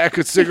grab a pack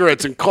of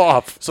cigarettes and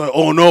cough. It's like,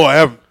 oh no, I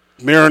have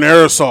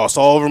marinara sauce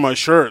all over my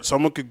shirt.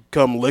 Someone could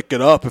come lick it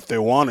up if they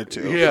wanted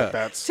to. Yeah.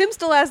 That's Tim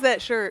still has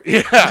that shirt.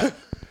 Yeah.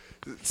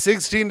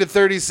 16 to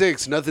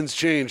 36, nothing's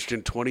changed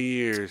in 20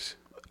 years.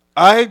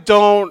 I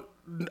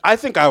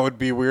think I would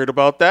be weird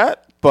about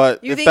that,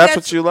 but You if think that's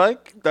that's- what you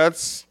like,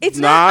 that's It's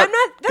not I'm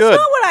not. That's good.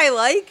 not what I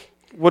like.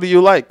 What do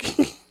you like?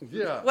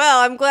 Yeah.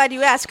 Well, I'm glad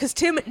you asked because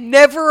Tim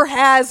never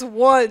has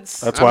once.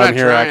 That's why I'm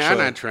here, trying, actually.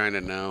 I'm not trying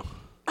to know.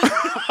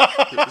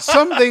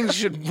 Some things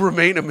should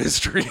remain a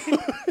mystery.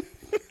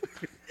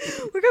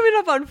 We're coming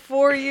up on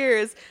 4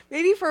 years.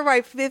 Maybe for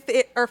my fifth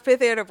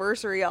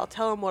anniversary, I'll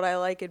tell him what I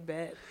like in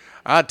bed.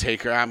 I'll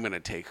take her. I'm gonna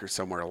take her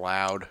somewhere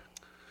loud,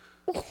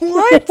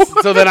 What?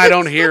 so then I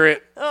don't hear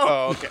it.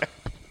 Oh, okay.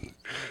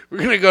 We're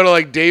gonna go to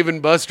like Dave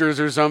and Buster's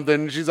or something.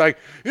 And she's like,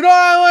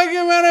 I like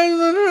him,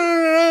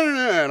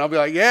 and I'll be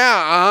like,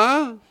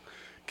 yeah,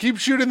 keep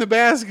shooting the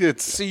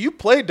baskets. See, you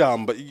play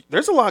dumb, but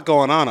there's a lot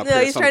going on up No,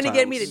 here. he's trying to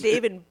get me to sometimes.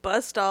 Dave and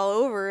bust all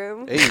over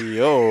him. Hey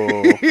yo.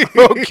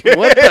 Okay.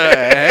 What the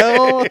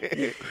hell?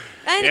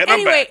 And Get 'em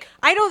anyway, back.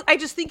 I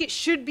just think it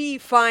should be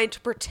fine to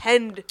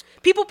pretend.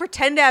 People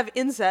pretend to have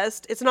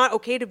incest. It's not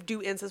okay to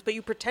do incest, but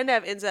you pretend to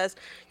have incest.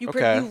 You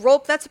Okay.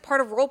 That's a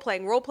part of role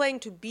playing. Role playing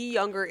to be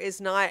younger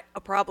is not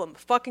a problem.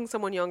 Fucking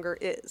someone younger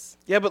is.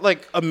 Yeah, but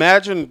like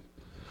imagine,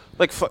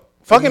 like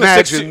fucking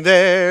Imagine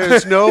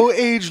there's no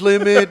age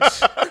limit.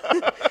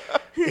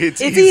 It's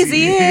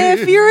easy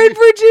if you're in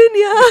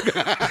Virginia.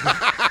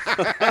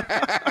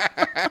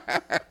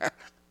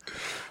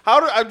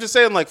 I'm just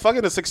saying, like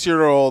fucking a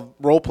 6-year-old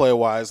role play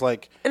wise,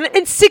 like and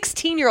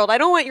 16-year-old. I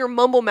don't want your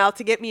mumble mouth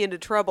to get me into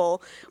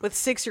trouble with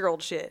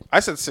 6-year-old shit. I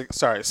said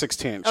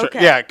 16. Sure.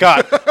 Okay. Yeah,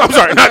 God. I'm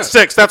sorry, not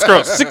 6. That's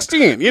gross.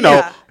 16. You know,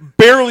 Yeah.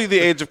 barely the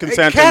age of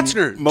consent. in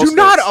Katzner, most do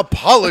not states.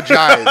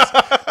 apologize.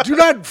 Do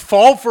not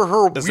fall for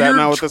her Is that not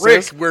weird what this trick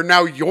is? where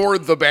now you're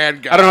the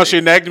bad guy. I don't know.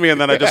 She nagged me, and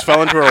then I just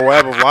fell into her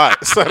web of lies.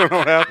 I don't know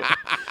what happened.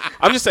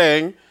 I'm just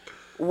saying.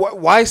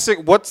 Why sick?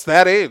 What's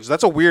that age?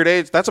 That's a weird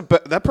age.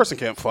 That person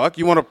can't fuck.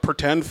 You want to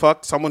pretend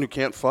fuck someone who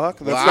can't fuck?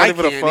 That's Well, not I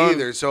even a can't fun.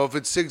 either. So if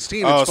it's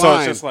 16, Oh, it's so fine.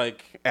 it's just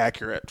like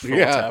accurate for what's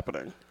Yeah.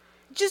 happening.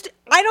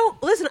 I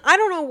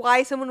don't know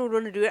why someone would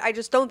want to do it. I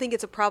just don't think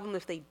it's a problem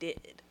if they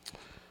did.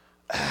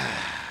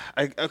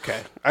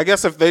 Okay. I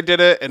guess if they did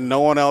it and no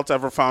one else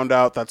ever found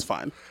out, that's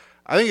fine.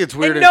 I think it's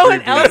weird. And no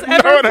one else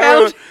ever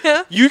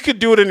found. You could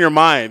do it in your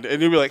mind,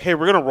 and you'd be like, "Hey,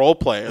 we're gonna role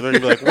play," and then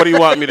you'd be like, "What do you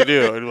want me to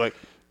do?" And you're like,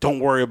 "Don't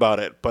worry about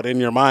it." But in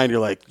your mind, you're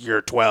like,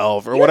 "You're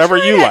 12 or whatever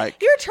you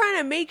like." You're trying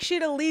to make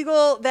shit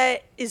illegal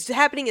that is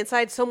happening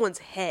inside someone's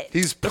head.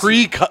 He's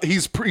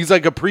he's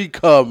like a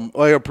pre-cum,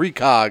 like a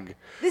precog.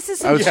 This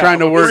is I was some, trying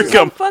to work this is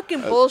some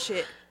fucking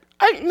bullshit.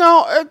 I see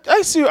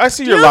Do your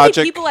you know how many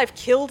logic. people I've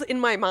killed in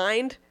my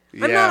mind?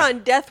 I'm Yeah. not on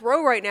death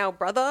row right now,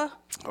 brother.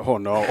 Oh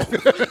no!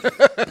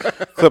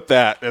 Clip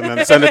that and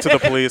then send it to the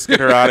police. Get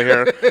her out of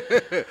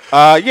here.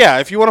 Yeah,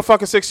 if you want to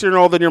fuck a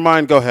 16-year-old in your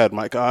mind, go ahead,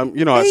 Mike. I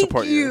Thank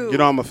support you. you. You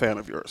know I'm a fan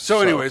of yours.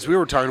 So, anyways, we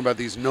were talking about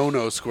these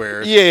no-no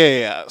squares.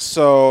 Yeah.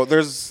 So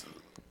there's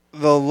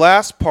the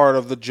last part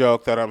of the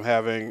joke that I'm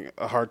having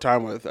a hard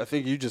time with. I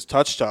think you just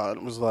touched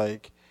on was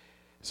like,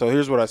 so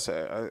here's what I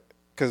say,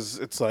 because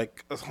it's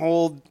like a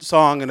whole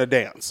song and a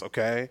dance,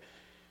 okay?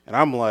 And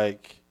I'm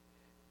like,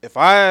 if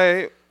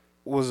I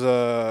was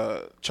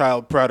a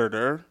child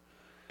predator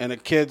and a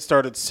kid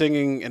started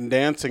singing and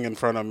dancing in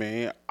front of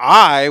me,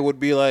 I would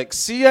be like,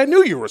 see, I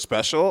knew you were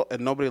special, and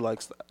nobody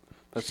likes that.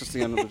 That's just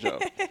the end of the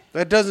joke.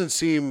 That doesn't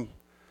seem.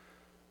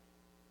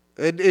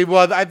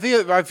 Well, I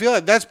feel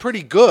like that's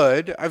pretty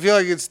good. I feel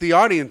like it's the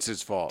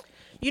audience's fault.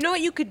 You know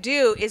what you could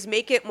do is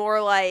make it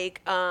more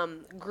like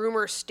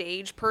groomer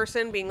stage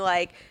person being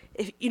like,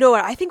 if you know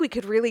what, I think we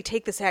could really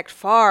take this act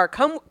far.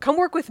 Come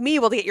work with me.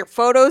 We'll get your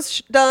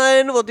photos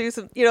done. We'll do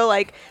some,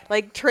 like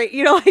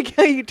train, like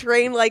how you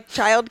train like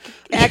child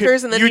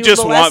actors, and then you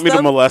just molest want me to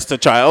them. molest a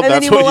child. And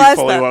then That's you what you molest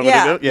fully them. want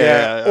Yeah. me to do.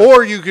 Yeah.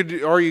 Or you could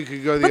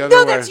go the But other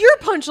no, way. that's your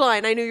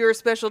punchline. I knew you were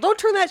special. Don't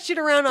turn that shit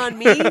around on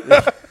me.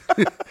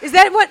 Is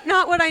that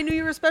not what I knew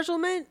you were special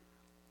meant?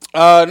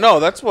 No,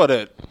 that's what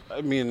it. I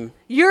mean,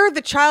 You're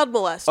the child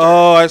molester.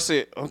 oh, I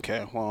see.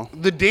 Okay, well,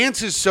 The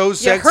dance is so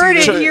sexy. heard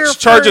it that- here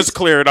charges first.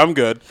 cleared. I'm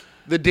good.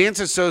 The dance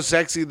is so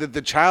sexy that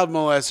the child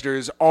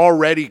molesters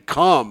already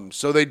come,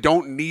 so they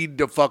don't need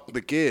to fuck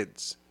the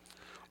kids.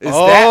 Is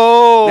Oh.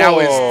 that now?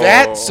 Is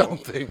that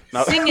something?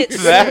 Sing it.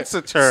 That's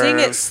a term. Sing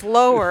it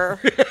slower.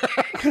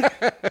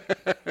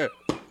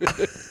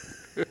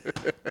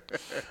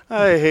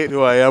 I hate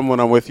who I am when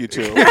I'm with you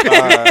too.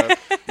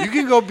 You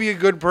can go be a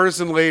good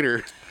person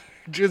later.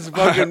 Just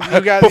fucking.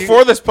 You got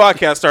Before this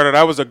podcast started,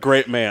 I was a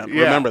great man.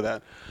 Yeah. Remember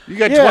that. You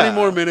got Yeah. 20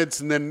 more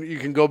minutes, and then you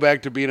can go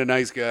back to being a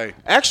nice guy.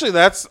 Actually,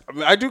 that's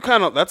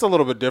a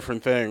little bit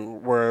different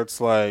thing where it's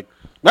like,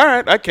 all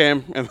right, I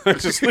came, and then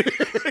just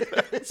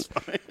it's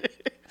funny.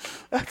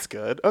 That's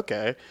good.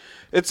 Okay,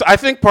 I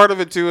think part of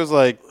it too is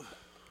like,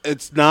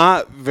 that's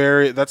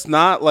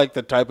not like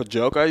the type of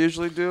joke I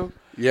usually do.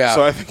 Yeah.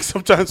 So I think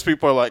sometimes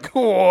people are like,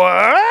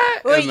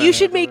 what? Wait, And you then-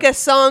 should make a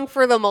song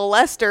for the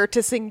molester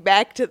to sing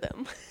back to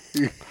them.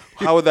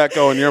 How would that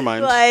go in your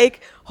mind? Like,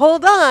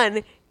 hold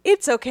on,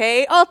 it's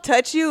okay. I'll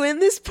touch you in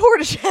this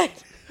porta shed.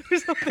 Or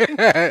something.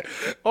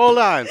 Hold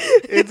on.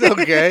 It's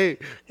okay.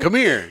 Come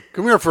here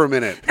for a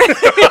minute.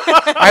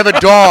 I have a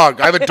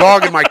dog. I have a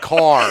dog in my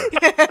car.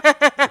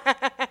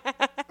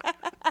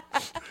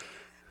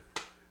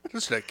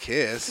 Just a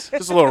kiss.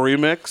 Just a little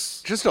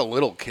remix. Just a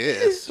little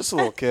kiss. Just a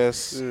little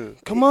kiss.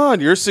 Come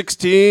on, you're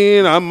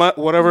 16. I'm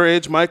whatever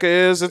age Micah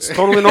is. It's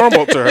totally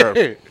normal to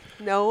her.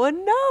 No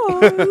one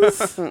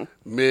knows.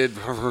 Mid.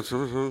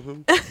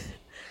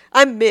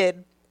 I'm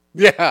mid.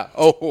 Yeah.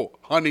 Oh,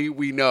 honey,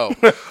 we know.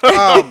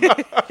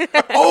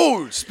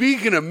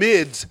 Speaking of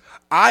mids,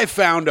 I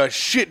found a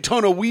shit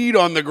ton of weed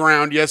on the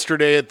ground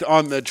yesterday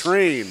on the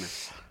train.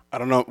 I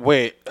don't know.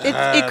 Wait.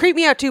 It creeped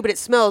me out too, but it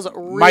smells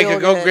real Micah,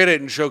 go good. get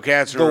it and show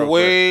Katzer. The real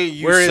way quick.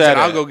 you Where is said it?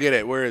 I'll it. go get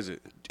it. Where is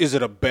it? Is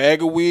it a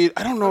bag of weed?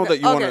 I don't know that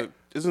you Okay. want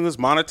to. Isn't this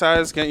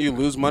monetized? Can't you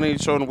lose money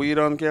showing weed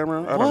on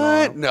camera? I don't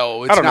What? know.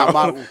 No, I it's don't not.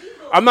 know.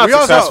 I'm not We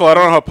also- successful. I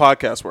don't know how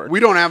podcasts work. We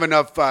don't have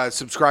enough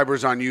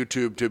subscribers on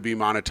YouTube to be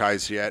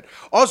monetized yet.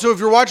 Also, if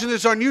you're watching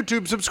this on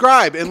YouTube,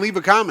 subscribe and leave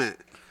a comment.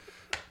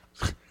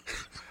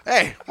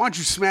 Hey, why don't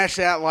you smash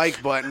that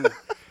like button,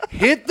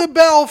 hit the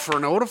bell for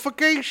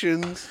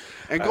notifications,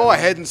 and go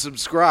ahead and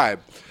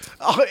subscribe.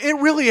 It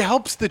really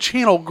helps the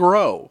channel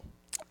grow.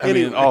 I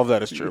mean, all of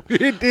that is true.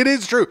 It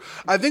is true.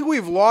 I think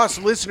we've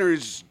lost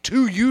listeners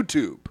to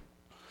YouTube.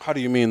 How do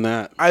you mean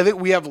that? I think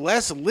we have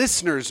less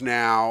listeners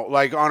now,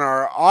 like on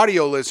our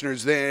audio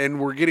listeners, and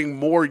we're getting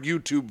more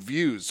YouTube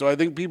views. So I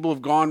think people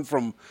have gone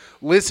from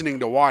listening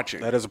to watching.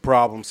 That is a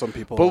problem. Some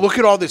people. But look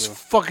at all this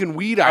fucking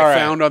weed I All right.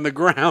 found on the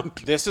ground.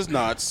 This is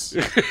nuts.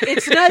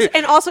 It's nuts.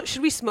 And also,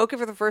 should we smoke it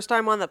for the first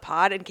time on the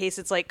pod in case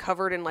it's like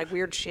covered in like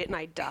weird shit and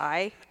I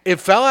die?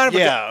 It fell out of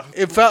Yeah.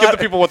 it fell Give out, the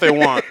people what they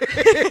want.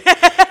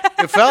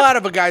 it fell out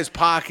of a guy's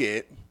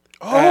pocket.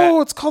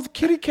 Oh, it's called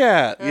Kitty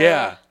Cat.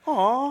 Yeah.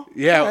 Aw.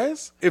 Yeah,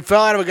 Guys. it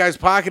fell out of a guy's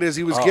pocket as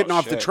he was Oh, getting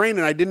off the shit. train,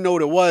 and I didn't know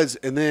what it was.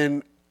 And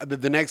then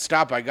the next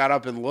stop, I got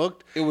up and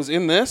looked. It was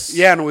in this?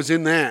 Yeah, and it was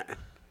in that.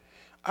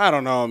 I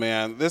don't know,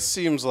 man. This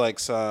seems like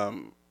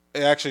some.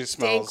 It actually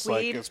smells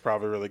like weed. it's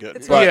probably really good. It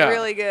But smells Yeah.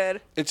 really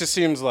good. it just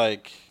seems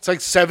like. It's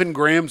like 7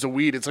 grams of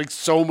weed. It's like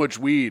so much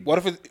weed. What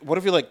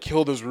if he like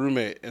killed his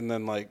roommate and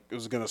then like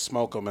was gonna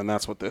smoke him and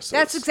that's what this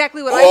That's is?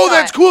 exactly what I Oh, thought.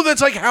 that's cool.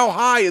 That's like how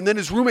high, and then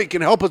his roommate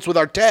can help us with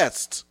our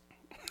tests.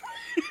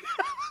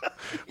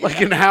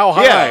 Like in how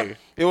high? Yeah.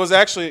 It was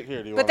actually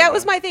here. Do you But want that one?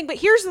 was my thing. But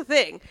here's the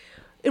thing.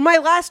 In my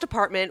last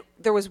apartment,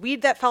 there was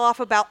weed that fell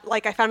off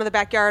like I found in the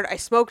backyard. I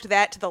smoked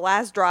that to the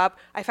last drop.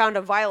 I found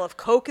a vial of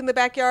Coke in the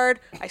backyard.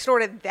 I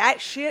snorted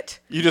that shit.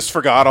 You just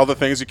forgot all the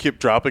things you keep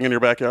dropping in your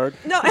backyard.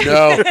 No.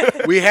 No,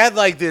 we had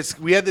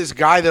this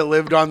guy that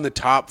lived on the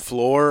top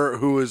floor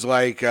who was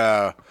like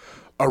a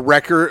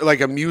record,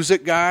 like a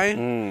music guy,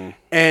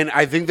 and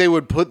I think they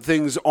would put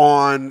things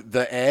on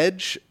the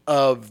edge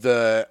of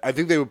the. I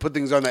think they would put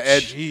things on the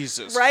edge.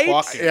 Jesus, Right?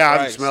 fucking Yeah, I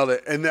Christ. smelled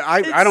it, and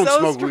I don't so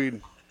smoke str-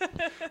 weed.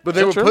 But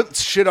they would true? put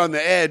shit on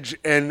the edge,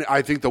 and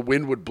I think the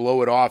wind would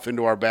blow it off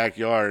into our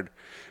backyard.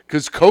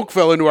 Because Coke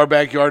fell into our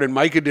backyard, and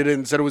Micah did it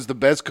and said it was the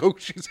best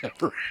Coke she's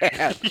ever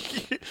had.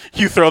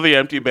 You throw the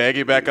empty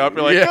baggie back up.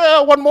 You're like,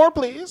 Yeah. one more,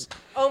 please.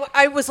 Oh,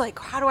 I was like,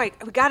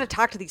 we got to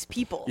talk to these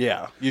people.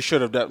 Yeah, you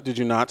should have. Did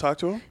you not talk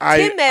to him?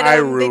 Tim met I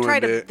him. They ruined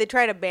tried it.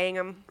 to bang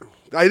him.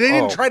 They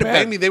didn't Oh, try to bad-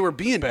 bang me. They were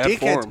being bad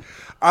dickheads.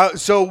 form.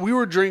 So we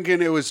were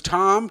drinking. It was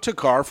Tom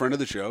Takar, friend of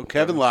the show,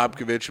 Kevin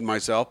Lobkovich, and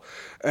myself.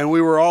 And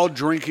we were all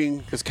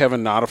drinking. Is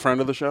Kevin not a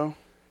friend of the show?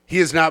 He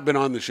has not been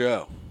on the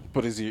show.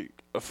 But is he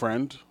a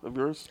friend of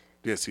yours?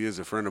 Yes, he is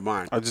a friend of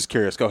mine. I'm just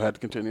curious. Go ahead,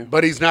 continue.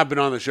 But he's not been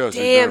on the show. So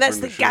he's Damn, not a that's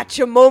friend the of show.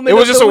 gotcha moment. It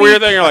was of just the a weird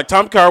week. thing. You're like,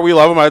 Tom Carr, we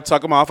love him. I'd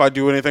suck him off. I'd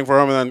do anything for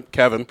him. And then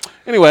Kevin.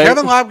 Anyway.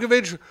 Kevin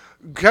Lobkovich,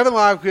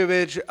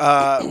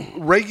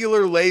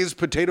 regular Lay's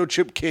potato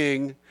chip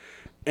king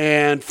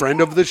and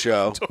friend of the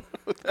show.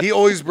 He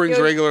always brings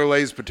regular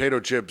Lay's potato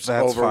chips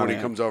That's over when funny.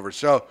 he comes over.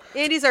 So,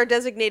 Andy's our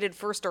designated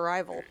first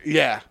arrival.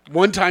 yeah.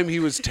 One time he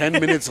was 10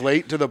 minutes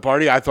late to the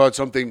party. I thought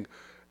something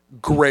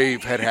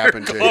grave had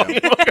happened to him.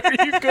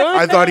 Are you good?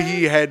 I thought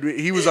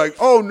he was like,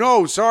 oh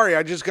no, sorry,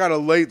 I just got a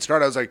late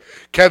start. I was like,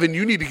 Kevin,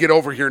 you need to get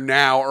over here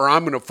now or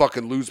I'm going to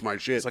fucking lose my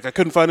shit. It's like I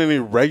couldn't find any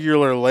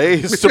regular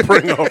Lays to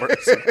bring over.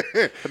 So I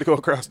had to go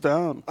across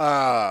town.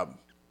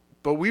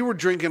 But we were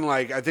drinking,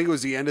 like, I think it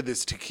was the end of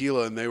this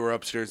tequila, and they were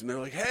upstairs, and they're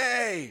like,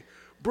 hey,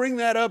 bring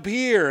that up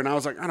here. And I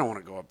was like, I don't want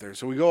to go up there.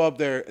 So we go up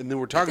there, and then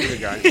we're talking to the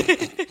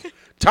guy.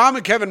 Tom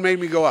and Kevin made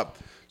me go up.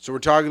 So we're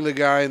talking to the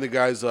guy, and the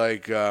guy's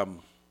like,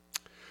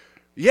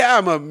 yeah,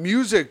 I'm a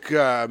music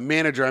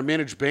manager. I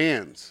manage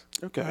bands.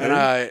 Okay.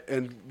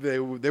 And they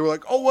were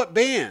like, oh, what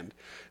band?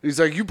 And he's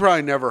like, you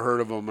probably never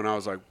heard of them. And I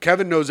was like,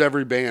 Kevin knows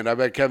every band. I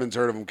bet Kevin's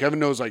heard of them. Kevin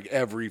knows like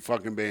every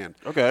fucking band.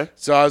 Okay.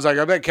 So I was like,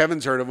 I bet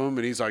Kevin's heard of them.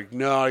 And he's like,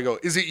 no. I go,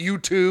 is it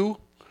U2?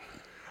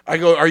 I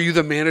go, are you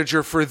the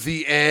manager for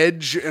The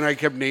Edge? And I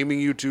kept naming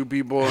U2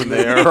 people. And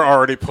then They're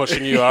already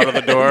pushing you out of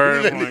the door.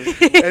 I'm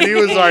like, and he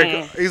was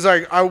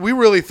like, we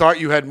really thought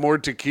you had more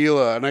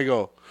tequila. And I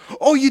go,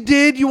 oh, you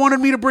did? You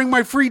wanted me to bring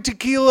my free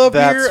tequila up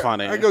That's here?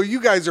 funny. I go,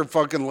 you guys are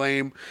fucking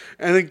lame.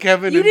 And then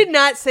Kevin. You did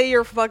not say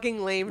you're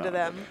fucking lame to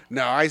them.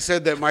 No, I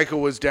said that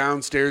Michael was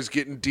downstairs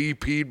getting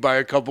DP'd by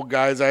a couple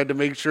guys. I had to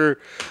make sure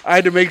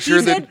He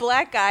that. said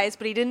black guys,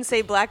 but he didn't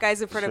say black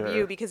guys in front of Sure.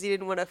 you because he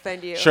didn't want to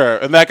offend you. sure.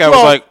 And that guy Well-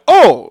 was like,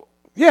 oh,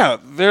 yeah,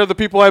 they're the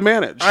people I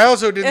manage. I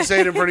also didn't say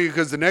it in front of you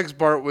because the next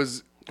part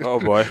was. Oh,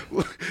 boy.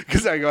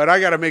 Because I go, and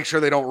I got to make sure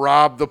they don't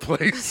rob the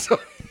place. So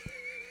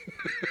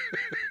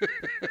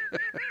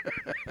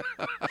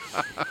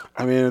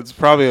I mean,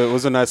 it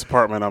was a nice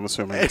apartment, I'm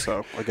assuming,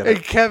 so I get And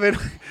it.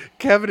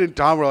 Kevin and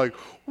Tom were like,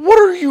 "What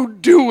are you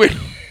doing?"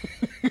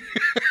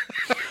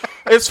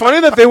 It's funny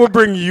that they would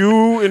bring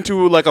you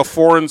into like a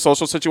foreign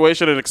social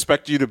situation and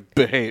expect you to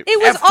behave. It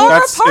was F- our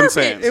That's apartment.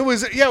 insane. It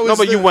was yeah. It was No,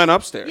 but you the- went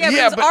upstairs. Yeah, Yeah,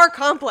 but it's but- our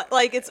complex.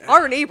 Like, it's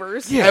our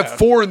neighbors. Yeah. at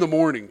 4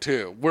 a.m.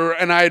 too.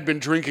 And I had been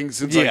drinking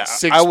since like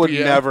 6 I would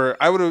p.m. never.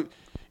 I would have.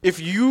 If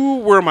you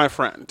were my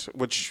friend,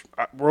 which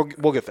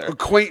we'll get there.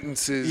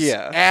 acquaintances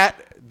Yeah. at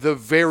the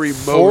very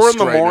most 4 in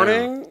the right now.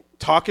 morning,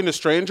 talking to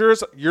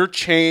strangers, you're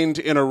chained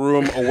in a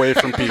room away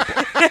from people.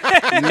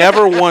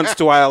 Never once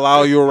do I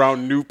allow you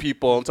around new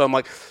people until I'm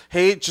like,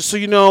 hey, just so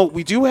you know,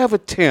 we do have a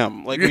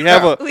Tim. Like we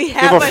have We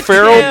have a have a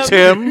feral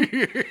Tim.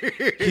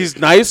 He's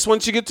nice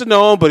once you get to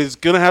know him, but he's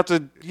gonna have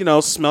to,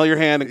 smell your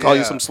hand and call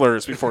you Yeah. some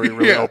slurs before he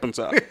really Yeah. opens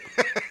up.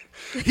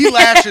 He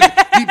lashes.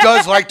 He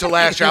does like to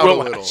lash out a will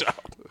little. lash out.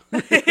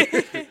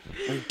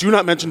 And do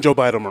not mention Joe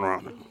Biden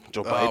around him.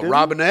 Joe Biden.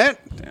 Robinette.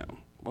 Damn.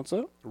 What's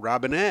up?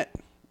 Robinette.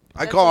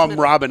 I That's call his him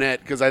middle-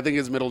 Robinette because I think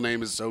his middle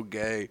name is so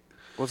gay.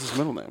 What's his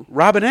middle name?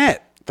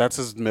 Robinette. That's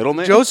his middle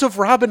name. Joseph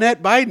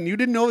Robinette Biden. You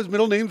didn't know his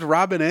middle name's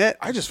Robinette?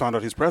 I just found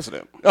out he's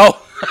president.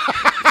 Oh.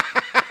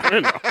 I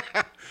didn't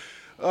know.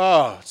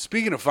 Oh,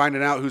 speaking of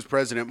finding out who's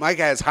president, Mike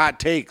has hot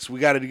takes. We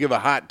got to give a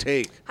hot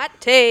take. Hot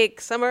take,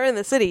 summer in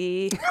the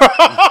city.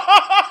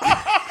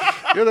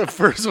 You're the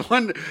first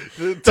one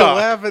to Dog.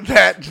 laugh at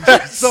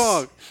that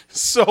song.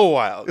 So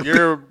wild.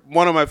 You're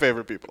one of my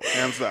favorite people,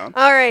 hands down.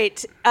 All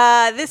right.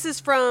 This is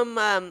from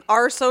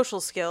Our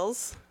Social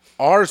Skills.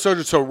 R so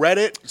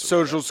Reddit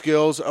social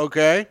skills.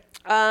 Okay.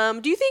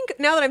 Do you think,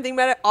 now that I'm thinking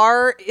about it,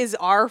 R is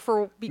R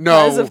for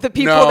because of the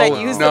people no,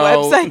 that use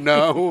no, the website?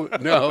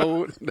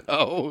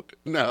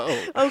 No.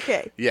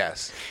 Okay.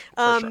 Yes.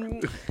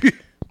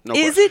 No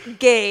Is question. it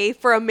gay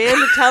for a man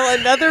to tell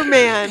another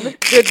man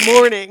good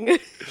morning?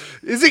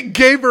 Is it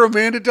gay for a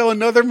man to tell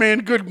another man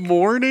good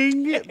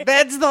morning?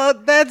 That's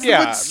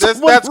Yeah, what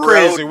someone that's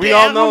crazy. wrote We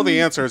all down. know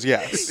the answer is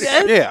yes.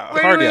 Yes? Yeah,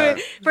 Wait, hard wait, yeah.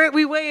 wait.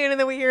 We weigh in and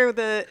then we hear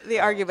the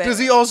argument. Does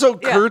he also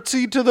Yeah.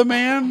 curtsy to the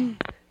man?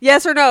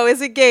 Yes or no?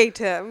 Is it gay,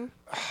 Tim?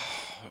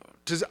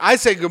 I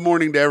say good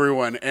morning to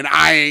everyone, and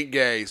I ain't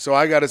gay, so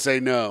I got to say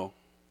no.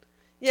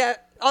 Yeah.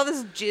 All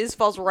this jizz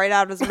falls right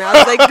out of his mouth.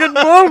 He's like, good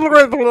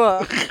morning.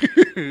 Blah,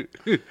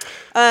 blah.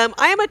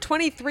 I am a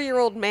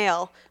 23-year-old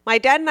male. My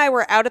dad and I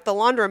were out at the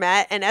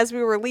laundromat, and as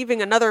we were leaving,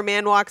 another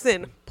man walks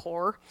in.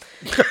 Poor.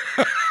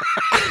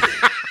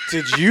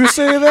 Did you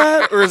say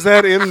that, or is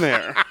that in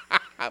there?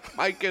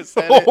 Mike has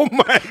said Oh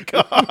my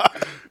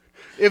god!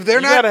 If they're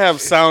You not, gotta have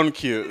sound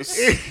cues.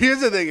 here's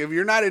the thing: if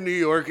you're not in New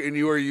York and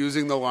you are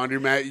using the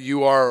laundromat,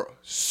 you are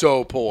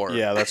so poor.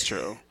 Yeah, that's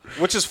true.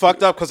 Which is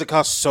fucked up because it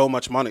costs so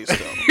much money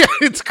still.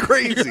 It's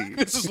crazy.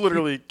 This is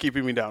literally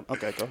keeping me down.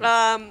 Okay, go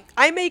ahead.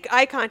 I make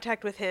eye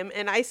contact with him,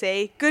 and I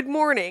say, good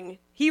morning.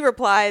 He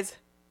replies,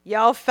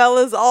 y'all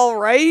fellas all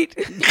right?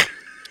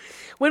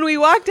 When we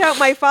walked out,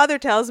 my father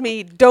tells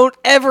me, don't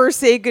ever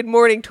say good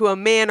morning to a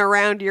man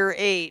around your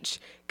age.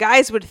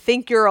 Guys would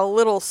think you're a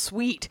little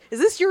sweet. Is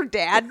this your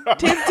dad,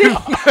 Tim?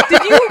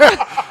 Did you?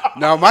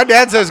 No, my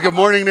dad says good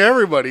morning to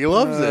everybody. He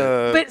loves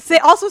it.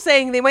 But also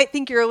saying they might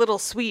think you're a little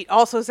sweet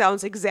also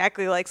sounds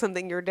exactly like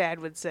something your dad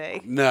would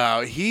say.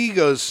 No, he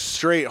goes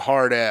straight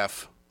hard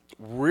F.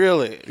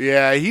 Really?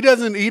 Yeah, he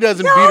doesn't beat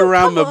No,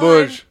 around the come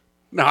bush.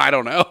 No, I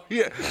don't know.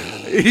 Yeah.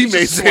 He may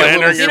say a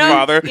slandering little- your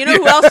father. You know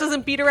who else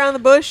doesn't beat around the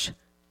bush?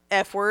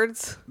 F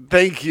words.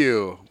 Thank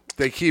you.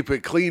 They keep it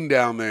clean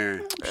down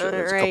there. Sure,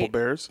 there's a All couple right.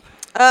 bears.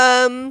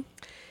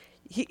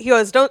 He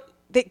goes,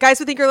 guys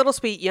would think you're a little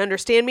sweet. You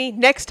understand me?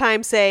 Next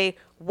time say,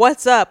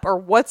 what's up or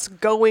what's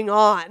going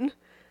on?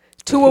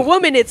 To a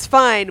woman, it's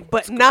fine,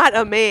 but not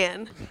a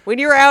man. When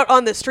you're out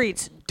on the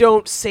streets,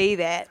 don't say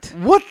that.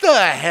 What the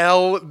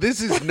hell?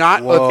 This is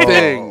not Whoa. a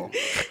thing.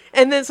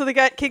 And then so the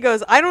kid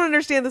goes, I don't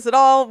understand this at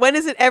all. When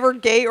is it ever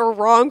gay or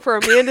wrong for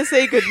a man to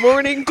say good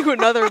morning to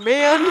another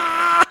man?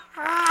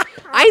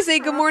 I say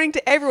good morning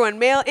to everyone,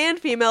 male and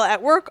female,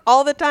 at work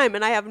all the time,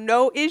 and I have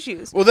no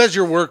issues. Well, that's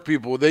your work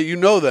people. That you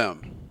know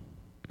them.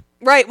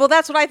 Right. Well,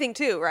 that's what I think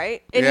too,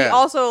 right? And he Yeah.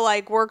 also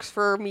works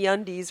for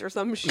MeUndies or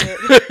some shit.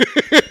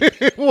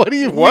 What do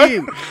you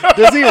mean?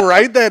 Does he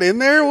write that in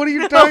there? What are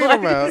you talking I'm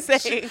about?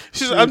 just saying.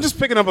 I'm just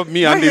picking up a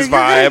MeUndies You're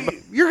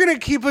vibe. You're gonna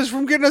keep us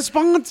from getting a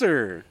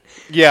sponsor.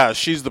 Yeah,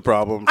 she's the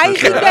problem. For I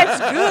sure. think that's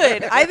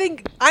good. I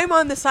think I'm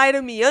on the side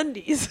of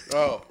MeUndies.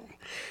 Oh,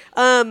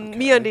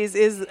 MeUndies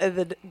is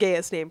the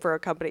gayest name for a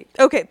company.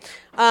 Okay.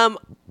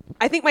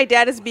 I think my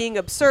dad is being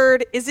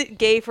absurd. Is it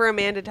gay for a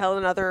man to tell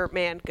another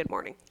man good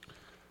morning?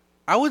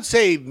 I would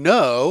say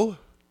no.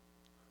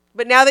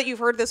 But now that you've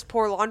heard this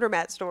poor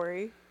laundromat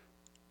story,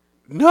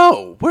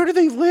 No. Where do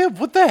they live?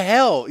 What the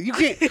hell? You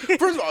can't.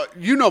 First of all,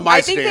 you know my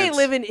I think stance. they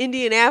live in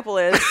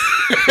Indianapolis.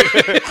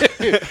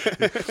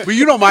 But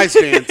you know my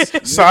stance.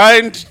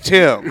 Signed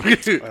Tim.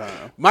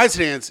 My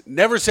stance: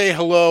 never say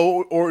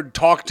hello or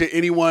talk to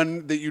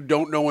anyone that you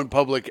don't know in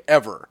public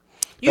ever.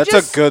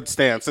 That's a good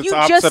stance. It's You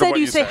opposite just of said what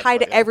you say hi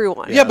to but yeah.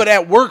 everyone. Yeah, but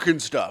at work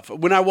and stuff.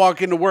 When I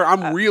walk into work,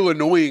 I'm real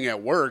annoying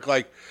at work.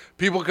 Like,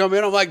 people come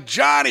in, I'm like,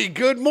 Johnny,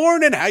 good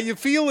morning. How you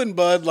feeling,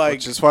 bud? Like,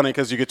 Which is funny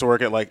because you get to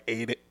work at like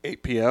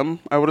 8 p.m.,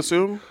 I would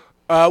assume.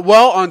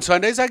 well, on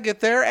Sundays I get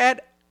there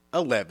at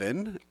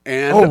 11.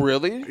 And Oh,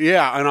 really?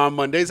 Yeah, and on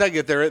Mondays I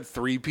get there at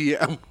 3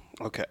 p.m.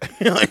 Okay.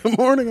 You're like, good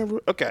morning,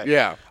 everyone. Okay.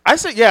 Yeah.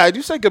 I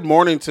do say good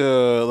morning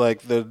to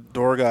like the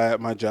door guy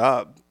at my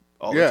job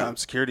all the Yeah. time,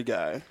 security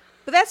guy.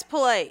 But that's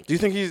polite. Do you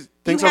think he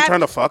thinks I'm have- trying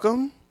to fuck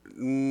him?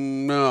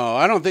 No,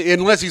 I don't think,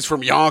 unless he's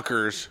from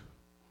Yonkers.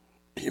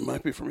 He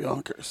might be from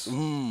Yonkers.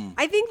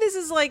 I think this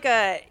is like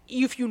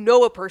if you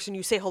know a person,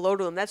 you say hello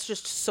to them. That's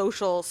just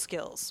social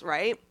skills,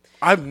 right?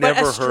 I've But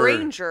never a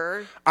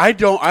stranger,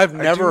 I've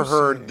never do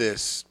heard say-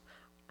 this.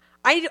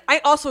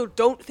 I also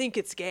don't think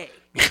it's gay.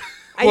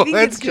 I Well, think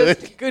that's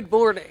it's just good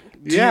morning.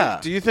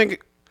 Do you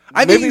think?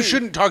 I think maybe- you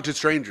shouldn't talk to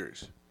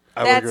strangers.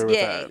 I would That's agree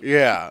gay. with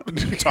Yeah.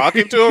 that.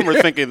 Talking to him or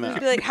thinking Be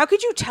that? like, how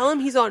could you tell him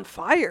he's on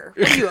fire?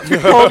 What are you, a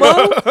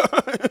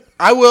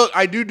homo?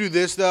 I do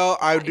this though.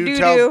 I do do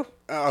tell. do.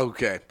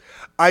 Okay.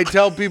 I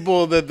tell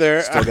people that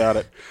they're. Still got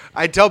it.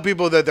 I tell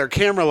people that their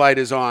camera light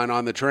is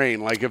on the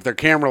train. Like if their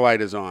camera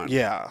light is on.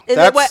 Yeah. And then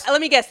That's what? Let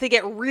me guess. They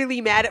get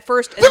really mad at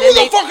first, and Then then what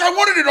they the fuck? I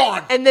wanted it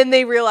on. and then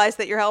they realize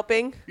that you're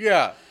helping.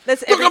 Yeah.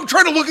 That's Look, every- I'm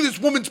trying to look at this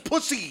woman's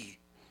pussy.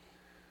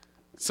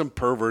 Some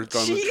pervert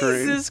on the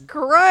train. Jesus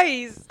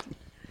Christ!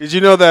 Did you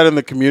know that in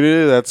the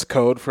community, that's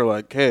code for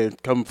like, hey,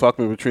 come fuck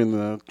me between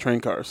the train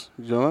cars?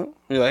 Did you know that?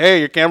 You're like, hey,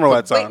 your camera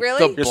light's Wait, on. really?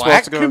 The You're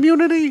black supposed to go-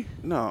 community?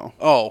 No.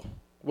 Oh.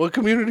 What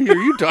community are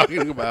you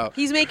talking about?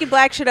 He's making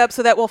black shit up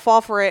so that we'll fall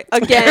for it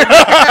again.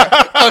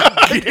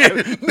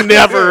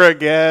 Never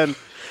again.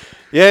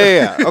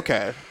 Yeah.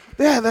 Okay.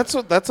 Yeah, that's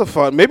a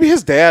fun. Maybe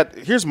his dad.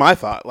 Here's my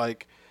thought.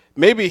 Like,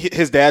 maybe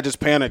his dad just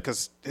panicked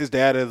because his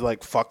dad had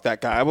like fucked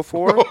that guy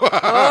before,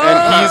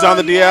 and he's on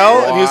the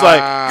DL, and he's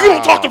like, "You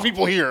don't talk to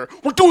people here.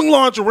 We're doing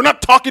lunch, or we're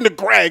not talking to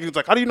Greg." And it's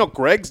like, "How do you know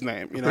Greg's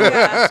name?" You know.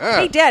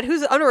 Yeah. Hey, Dad,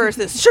 whose underwear is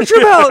this? Shut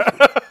your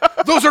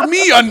mouth. Those are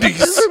me undies.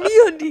 Those are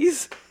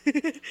MeUndies.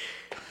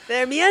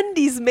 They're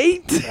MeUndies,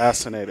 mate.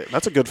 Fascinating.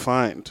 That's a good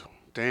find.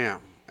 Damn.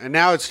 And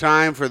now it's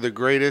time for the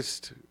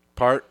greatest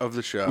part of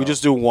the show. We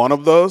just do one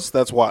of those.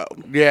 That's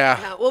wild.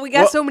 Yeah. Well, we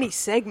got so many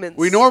segments.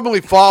 We normally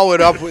follow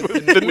it up with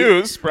The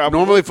news, probably.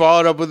 Normally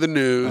follow it up with the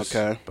news.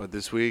 Okay. But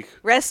this week,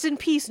 Rest in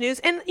peace, news.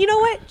 And you know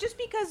what? Just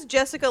because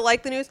Jessica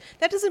liked the news,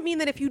 that doesn't mean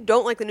that if you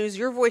don't like the news,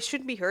 your voice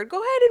shouldn't be heard.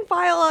 Go ahead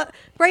and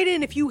write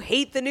in if you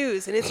hate the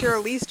news and it's your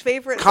least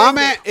favorite. comment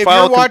segment. if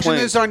File you're watching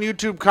complaint. this on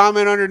YouTube.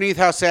 Comment underneath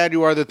how sad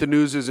you are that the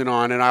news isn't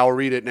on, and I'll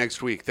read it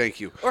next week. Thank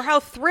you. Or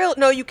how thrilled.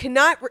 No, you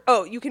cannot.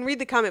 You can read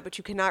the comment, but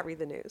you cannot read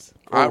the news.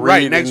 Or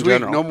Right, read next in week.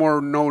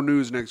 general. No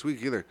news next week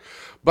either.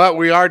 But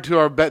we are to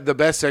our the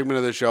best segment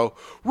of the show,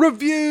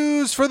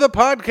 reviews for the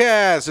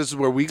podcast. This is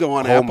where we go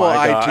on Apple,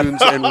 my God.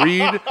 iTunes, and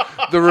read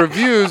the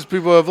reviews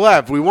people have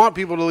left. We want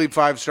people to leave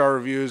 5-star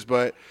reviews,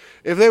 but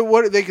if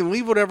they can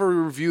leave whatever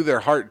review their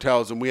heart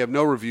tells them. We have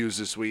no reviews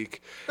this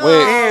week. Wait.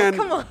 and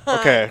Come on.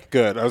 Okay,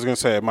 good. I was gonna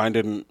say mine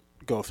didn't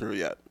go through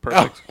yet. Oh,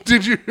 Perfect.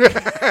 did you?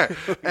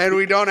 And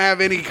we don't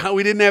have any.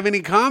 We didn't have any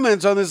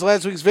comments on this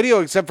last week's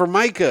video except for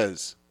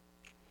Micah's.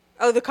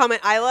 Oh, the comment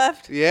I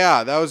left?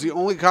 Yeah, that was the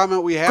only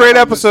comment we had. Great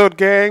on this- episode,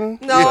 gang.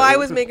 No, I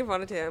was making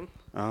fun of Tim.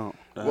 Oh,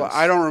 nice. Well,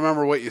 I don't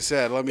remember what you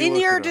said. Let me. In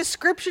look your it up.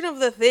 description of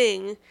the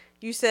thing,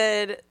 you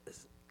said,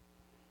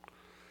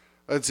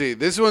 Let's see.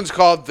 This one's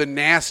called The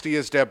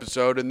Nastiest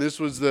Episode, and this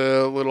was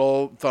the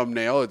little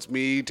thumbnail. It's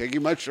me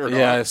taking my shirt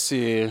Yeah, I off.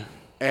 see.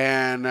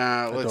 And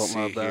let's don't see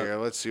love that. here.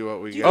 Let's see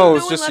what we do got. Oh, no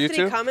it's one just left you any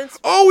two? comments?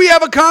 Oh, we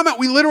have a comment.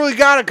 We literally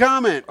got a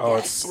comment. Oh,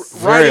 it's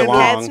Right very in long.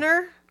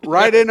 Katzner?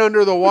 Right in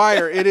under the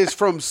wire. It is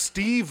from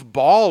Steve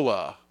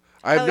Balla.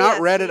 I have Oh, not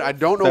yeah, read it. Steve. I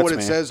don't know That's what it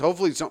me. says.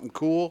 Hopefully something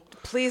cool.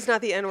 Please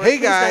not the N-word. Hey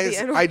Please not the guys,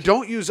 N-word. I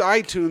don't use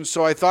iTunes,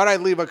 so I thought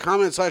I'd leave a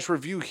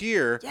comment/review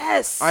here.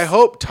 Yes. I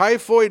hope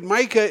Typhoid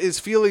Micah is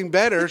feeling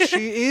better.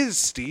 She is,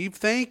 Steve.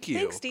 Thank you.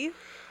 Thanks, Steve.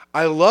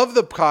 I love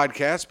the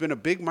podcast. Been a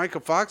big Micah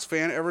Fox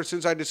fan ever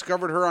since I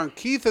discovered her on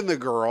Keith and the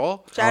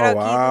Girl. Shout Oh, out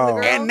Keith and wow. the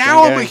girl. And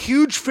now I'm a gang.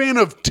 huge fan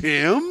of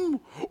Tim.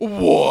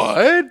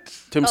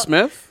 What? Tim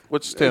Smith?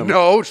 Which Tim?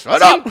 No,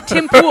 shut up.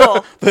 Tim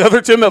Pool. The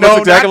other Tim that No, looks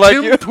exactly not like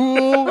Tim you?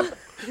 Pool.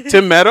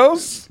 Tim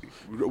Meadows?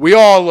 We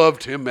all love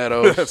Tim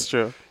Meadows. That's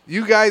true.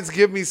 You guys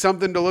give me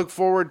something to look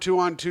forward to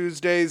on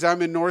Tuesdays.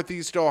 I'm in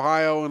Northeast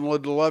Ohio and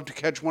would love to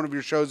catch one of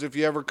your shows if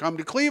you ever come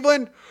to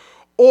Cleveland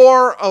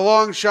or a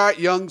long shot,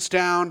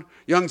 Youngstown.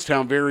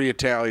 Youngstown, very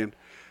Italian.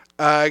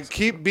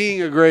 Keep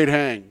being a great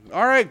hang.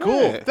 All right,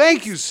 cool. Hey.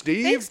 Thank you,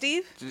 Steve. Thanks,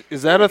 Steve.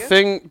 Is that a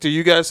thing? Do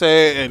you guys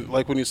say, and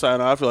like when you sign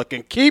off, you're like,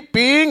 and keep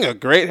being a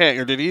great hang,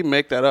 or did he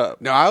make that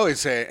up? No, I always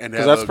say, and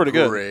have that's a pretty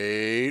good.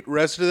 great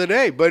rest of the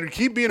day. But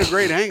keep being a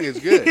great hang is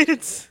good.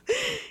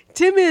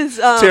 Tim is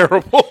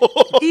Terrible.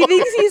 He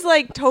thinks he's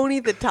like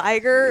Tony the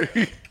Tiger.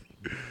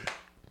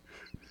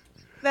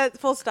 That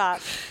full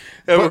stop.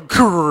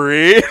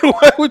 Great.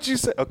 What would you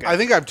say? Okay. I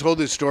think I've told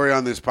this story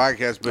on this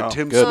podcast, but Oh,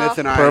 Tim good. Smith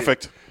and I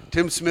Perfect.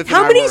 Tim Smith. How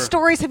and I many were,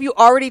 stories have you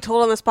already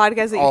told on this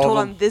podcast that you All of told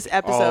them. on this All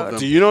of episode? them.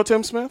 Do you know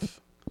Tim Smith?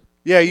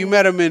 Yeah, you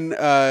met him in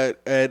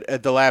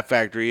at the Laugh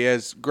Factory. He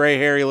has gray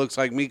hair. He looks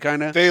like me,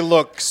 kind of. They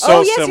look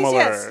so yes, similar.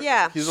 yes,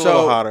 yeah. He's a So-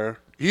 little hotter.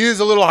 He is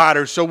a little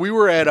hotter. So we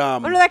were at Oh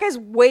no, that guy's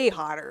way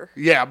hotter.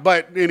 Yeah,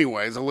 but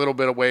anyways, a little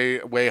bit of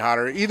way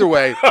hotter. Either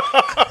way,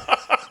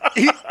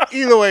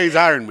 either way, he's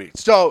hiring me.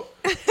 So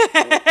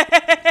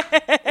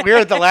we were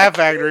at the Laugh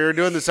Factory. We were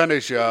doing the Sunday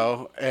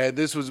show, and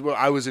this was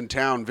I was in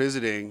town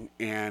visiting,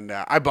 and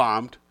I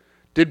bombed,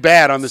 did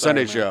bad on the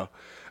Sunday show.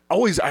 I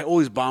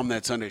always bomb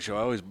that Sunday show.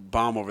 I always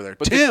bomb over there.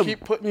 But Tim, they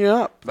keep putting you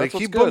up. they That's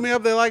what's keep good. putting me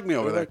up. They like me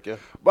over They there. like you.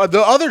 But the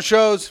other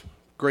shows,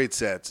 great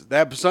sets.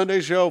 That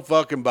Sunday show,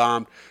 fucking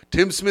bombed.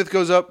 Tim Smith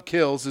goes up,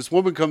 kills. This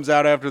woman comes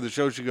out after the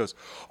show. She goes,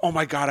 "Oh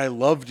my God, I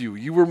loved you.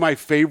 You were my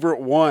favorite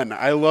one.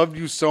 I loved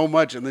you so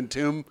much." And then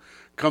Tim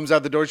comes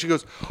out the door. She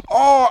goes,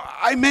 "Oh,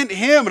 I meant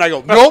him." And I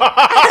go, "Nope, nope.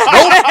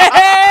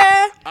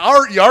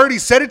 You already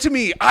said it to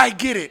me. I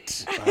get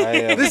it.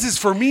 This is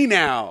for me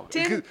now."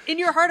 Tim, in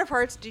your heart of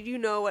hearts, did you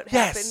know what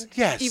Yes, happened?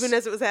 yes. Even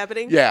as it was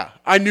happening? Yeah,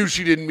 I knew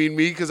she didn't mean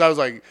me because I was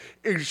like,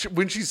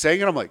 when she's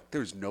saying it, I'm like,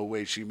 there's no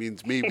way she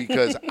means me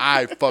because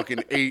I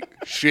fucking ate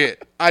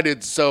shit. I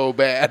did so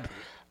bad.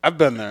 I've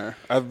been there.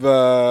 I've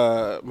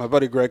my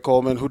buddy Greg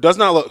Coleman, who does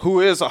not look, who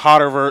is a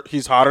hotter.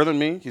 He's hotter than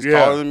me. He's Yeah.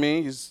 taller than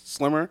me. He's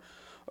slimmer.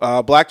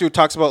 Black dude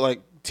talks about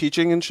like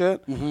teaching and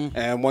shit.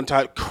 And one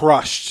time,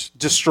 crushed,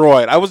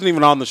 destroyed. I wasn't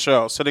even on the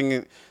show. Sitting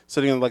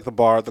in like the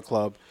bar at the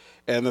club,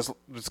 and this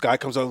guy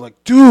comes out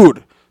like,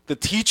 dude, the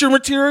teacher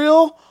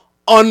material,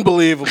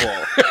 unbelievable.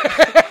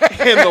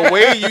 And the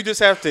way you just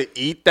have to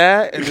eat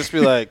that and just be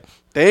like,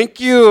 thank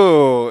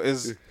you,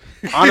 is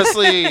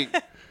honestly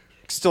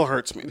still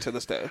hurts me to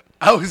this day.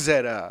 I was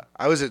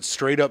at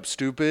Straight Up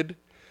Stupid.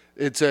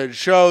 It's a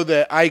show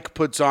that Ike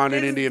puts on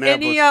in Indianapolis.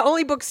 And he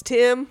only books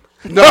Tim.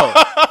 No,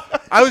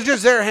 I was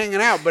just there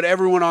hanging out, but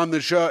everyone on the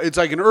show, it's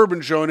like an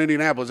urban show in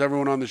Indianapolis.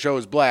 Everyone on the show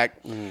is black.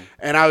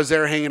 And I was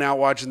there hanging out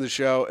watching the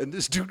show, and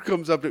this dude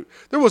comes up to,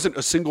 there wasn't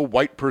a single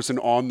white person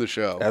on the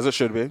show. As it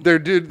should be. The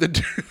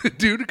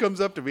dude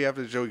comes up to me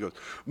after the show. He goes,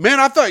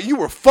 "Man, I thought you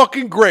were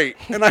fucking great."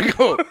 And I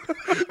go,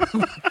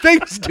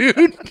 "Thanks, dude."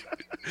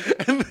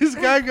 And this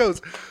guy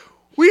goes,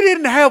 "We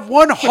didn't have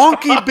one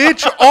honky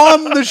bitch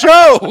on the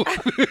show."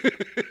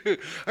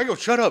 I go,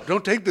 "Shut up.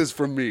 Don't take this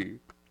from me."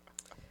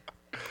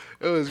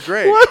 It was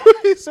great. Why would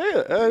he say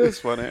it? That is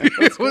funny.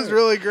 It was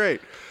really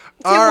great.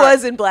 Tim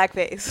was in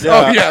blackface.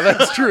 Yeah. Oh, yeah,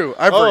 that's true.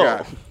 I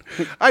forgot.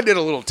 I did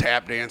a little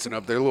tap dancing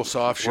up there, a little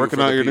soft shoe. Working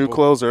for out the your new people.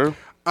 closer.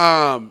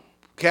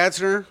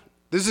 Katzner,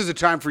 this is a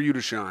time for you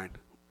to shine.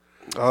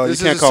 Oh, you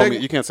This is can't a call seg- me.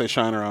 You can't say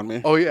shiner on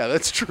me. Oh, yeah,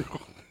 that's true.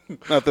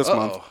 Not this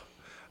month.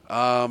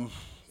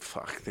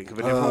 Fuck, think of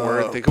a different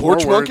word. Think of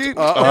Porch more words. monkey?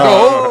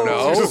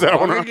 No. Is that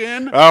one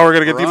again? Oh, we're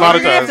gonna get Wrong. You're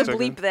gonna have demonetized. to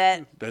bleep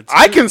that. That's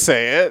I can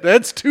say it.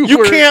 That's two You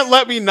words. can't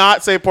let me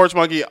not say porch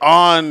monkey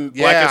on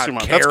Black History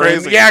Month. That's Karen.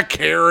 crazy. Yeah,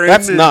 Karen.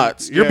 That's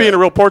nuts. You're Yeah. being a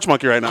real porch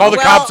monkey right now. Call the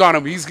Well- cops on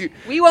him. He's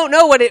We won't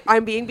know what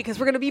I'm being because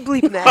we're gonna be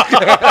bleeping that.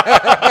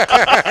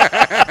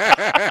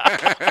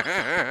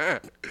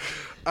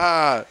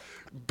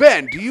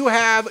 Ben, do you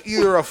have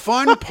either a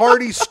fun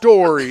party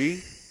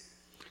story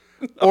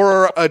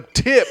or a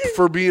tip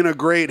for being a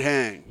great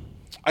hang?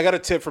 I got a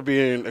tip for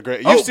being a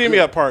great. Oh, You've seen me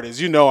good. at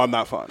parties. You know I'm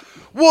not fun.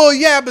 Well,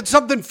 yeah, but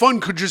something fun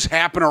could just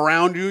happen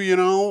around you, you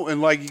know,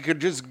 and like you could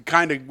just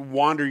kind of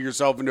wander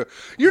yourself into.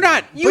 You're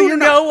not. but You you're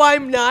know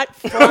I'm not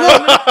fun.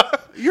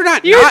 You're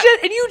not. You're not,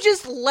 just, and you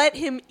just let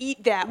him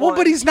eat that well, one.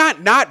 but he's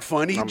not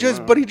fun.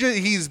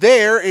 He's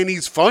there and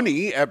he's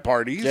funny at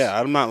parties. Yeah,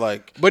 I'm not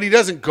like. But he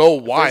doesn't go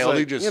It's wild. like,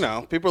 he just you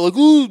know, people are like,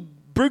 ooh,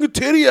 bring a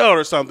titty out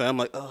or something. I'm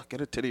like, oh,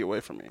 get a titty away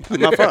from me. I'm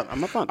not fun.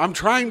 I'm not fun. I'm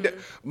trying to.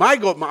 My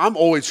goal. I'm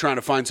always trying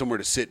to find somewhere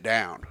to sit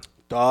down.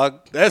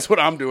 Dog. That's what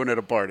I'm doing at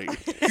a party.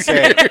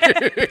 Say,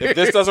 if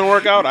this doesn't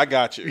work out, I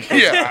got you.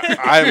 Yeah.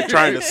 I'm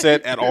trying to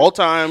sit at all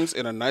times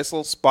in a nice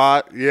little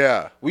spot.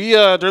 Yeah. We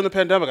during the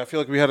pandemic, I feel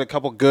like we had a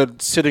couple good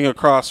sitting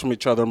across from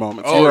each other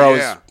moments. Oh, we were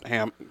always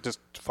yeah. just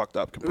fucked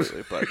up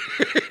completely, but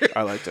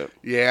I liked it.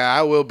 Yeah,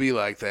 I will be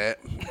like that.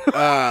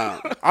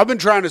 I've been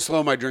trying to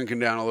slow my drinking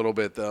down a little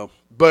bit though.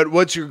 But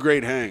what's your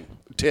great hang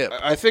tip?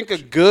 I think a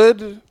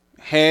good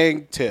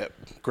hang tip,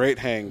 great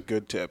hang,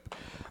 good tip,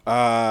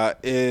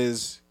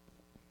 is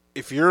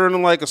if you're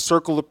in like a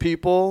circle of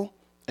people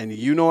and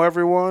you know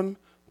everyone,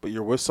 but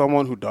you're with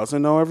someone who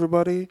doesn't know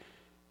everybody,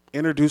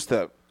 introduce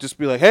them. Just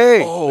be like, hey,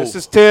 this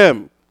is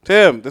Tim.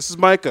 Tim, this is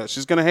Micah.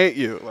 She's going to hate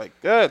you. Like,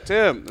 yeah,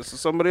 Tim, this is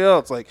somebody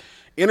else. Like,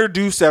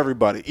 introduce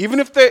everybody. Even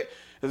if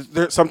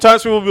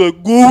sometimes people will be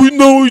like, well, we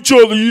know each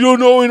other. You don't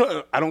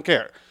know. I don't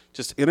care.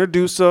 Just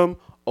introduce them,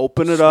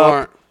 open it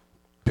Smart. up.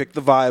 Pick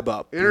the vibe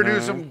up.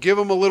 Introduce them, give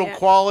them a little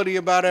quality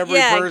about every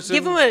person.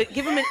 give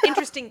him an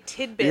interesting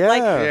tidbit. Yeah.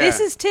 Like Yeah.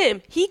 this is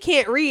Tim. He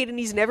can't read and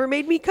he's never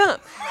made me come.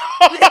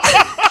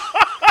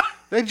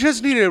 They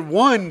just needed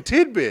one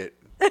tidbit.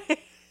 They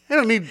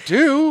don't need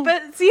two.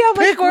 But see how much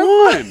Pick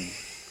more one.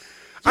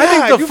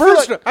 I think you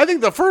feel I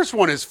think the first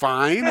one is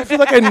fine. I feel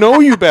like I know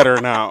you better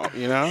now,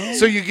 you know?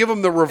 So you give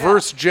him the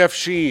reverse Jeff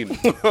Sheen.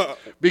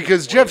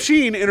 Because Jeff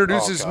Sheen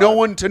introduces Oh, no God.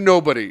 one to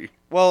nobody.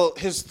 Well,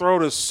 his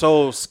throat is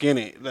so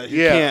skinny that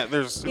he Yeah. can't,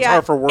 it's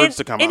hard for words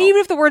to come out. And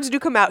even if the words do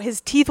come out,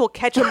 his teeth will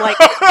catch him like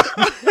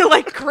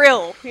like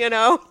krill, you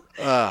know?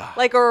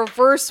 Like a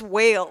reverse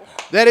whale.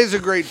 That is a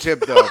great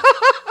tip, though.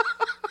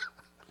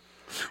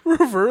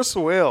 Reverse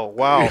whale.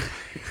 Wow.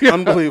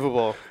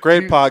 Unbelievable.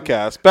 Great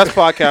podcast. Best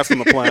podcast on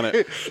the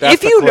planet. That's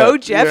If the you clip. know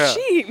Jeff Yeah.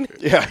 Sheen.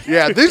 Yeah.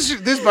 Yeah, this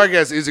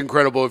podcast is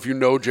incredible if you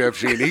know Jeff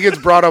Sheen. He gets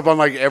brought up on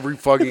like every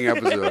fucking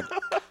episode.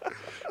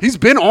 He's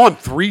been on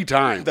 3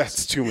 times.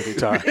 That's too many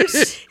times.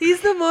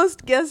 He's the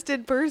most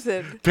guested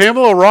person.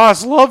 Pamela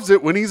Ross loves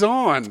it when he's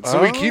on.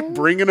 So we keep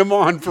bringing him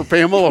on for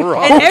Pamela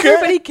Ross. And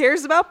everybody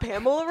cares about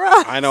Pamela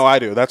Ross. I know I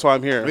do. That's why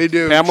I'm here. We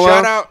do.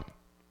 Pamela.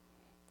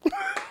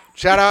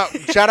 Shout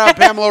out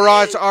Pamela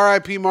Ross,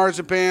 R.I.P.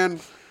 Marzipan.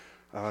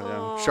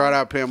 Oh, Shout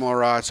out Pamela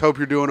Ross. Hope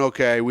you're doing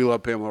okay. We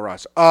love Pamela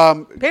Ross.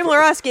 Pamela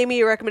Ross gave me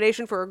a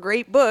recommendation for a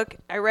great book.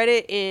 I read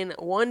it in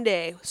one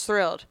day. Was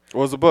thrilled.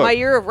 What was the book? My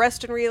Year of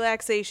Rest and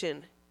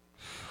Relaxation.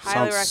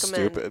 Highly Sounds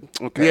recommend.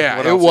 stupid. Okay. Yeah,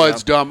 what it else you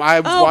was got? dumb.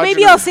 I was Oh, watching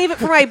maybe I'll save it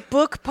for my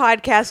book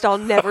podcast I'll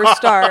never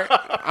start.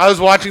 I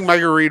was watching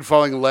Micah Reed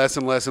falling less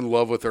and less in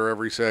love with her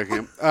every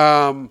second.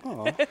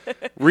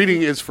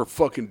 Reading is for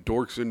fucking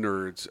dorks and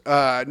nerds.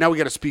 Now we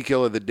got to speak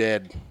ill of the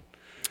dead.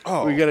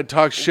 Oh. We got to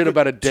talk shit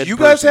about a dead Do you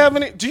guys person. have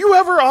any? Do you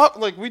ever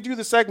like we do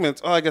the segments?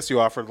 Oh, I guess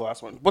you offered the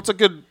last one. What's a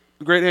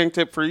great hang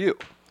tip for you?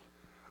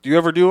 Do you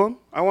ever do them?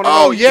 I want to.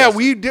 Oh yeah,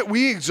 we did.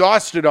 We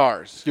exhausted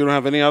ours. You don't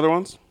have any other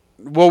ones?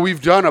 Well,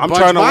 we've done a bunch.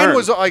 trying to Mine learn.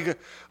 was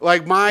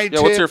like my. Yeah.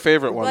 What's your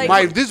favorite one?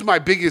 Like- This is my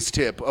biggest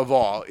tip of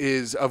all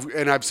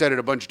and I've said it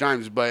a bunch of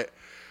times, but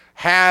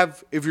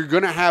if you're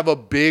gonna have a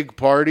big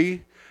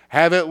party,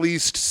 have at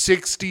least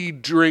 60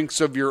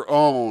 drinks of your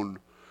own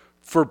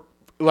for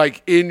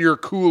like in your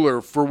cooler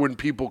for when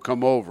people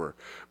come over,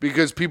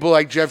 because people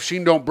like Jeff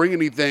Sheen don't bring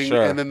anything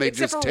Sure. and then they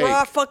Except just for take.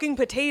 raw fucking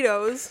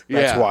potatoes.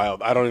 That's Yeah.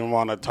 wild. I don't even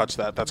want to touch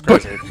that. That's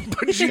crazy.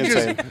 But you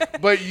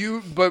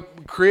Insane.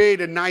 but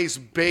create a nice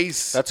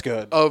base That's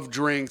good. of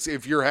drinks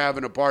if you're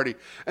having a party.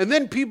 And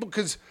then people,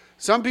 because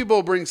some people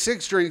will bring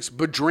 6 drinks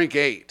but drink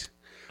 8.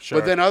 Sure.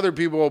 But then other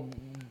people will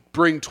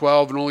bring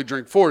 12 and only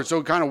drink 4. So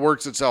it kind of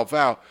works itself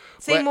out.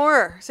 Say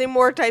But-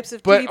 more types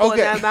of But people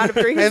okay. and the amount of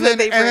drinks and that then,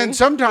 they bring. And then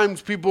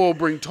sometimes people will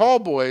bring tall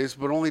boys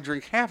but only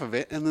drink half of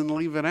it and then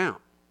leave it out.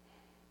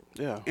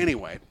 Yeah.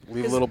 Anyway.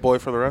 Leave a little boy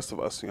for the rest of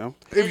us. You know.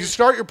 If you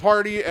start your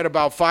party at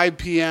about 5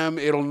 p.m.,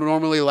 it'll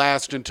normally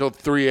last until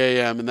 3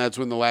 a.m., and that's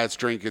when the last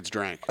drink gets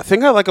drank. The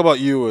thing I like about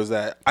you is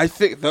that I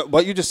think that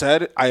what you just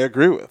said, I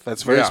agree with.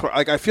 That's very Yeah. smart.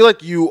 Like I feel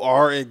like you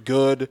are a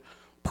good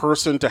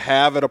person to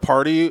have at a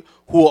party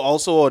who will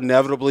also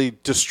inevitably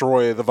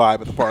destroy the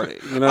vibe at the party.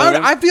 You know what I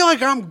mean? I feel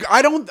like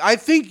I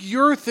think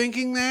you're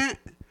thinking that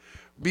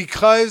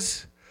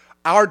because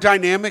our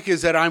dynamic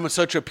is that I'm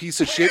such a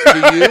piece of shit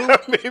to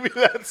you. Maybe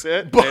that's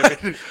it.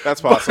 Maybe. That's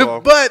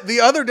possible. But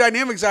the other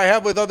dynamics I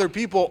have with other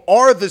people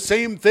are the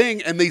same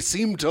thing, and they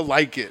seem to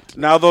like it.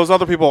 Now those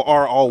other people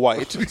are all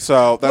white,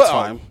 so that's Well,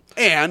 fine.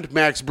 And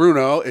Max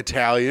Bruno,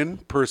 Italian,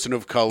 person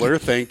of color.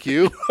 Thank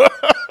you.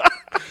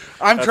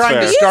 I'm trying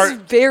fair. to He start. is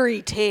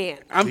very tan.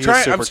 I'm He is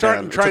trying. super I'm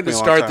starting. tan. It Trying took to me a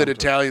long start time that to-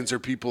 Italians are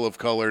people of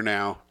color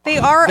now. They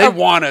are. They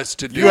want us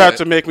to do You have it.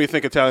 to make me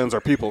think Italians are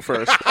people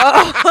first.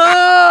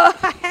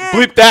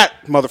 Bleep that,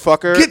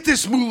 motherfucker. Get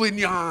this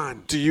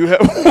moulignon. Do you have?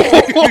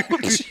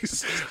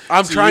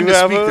 I'm Do trying you to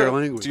have speak a- their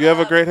language. Do you have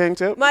a great hang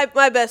tip? My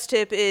best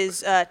tip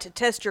is to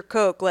test your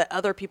Coke. Let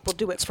other people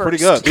do it first. Pretty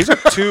good. These are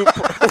two.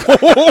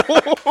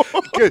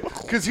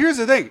 Because here's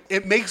the thing: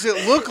 it makes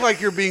it look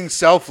like you're being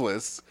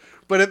selfless,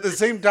 but at the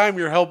same time,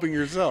 you're helping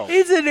yourself.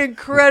 It's an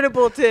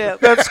incredible tip.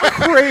 That's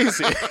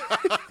crazy.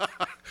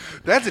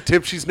 That's a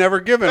tip she's never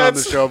given on the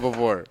That's- show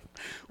before.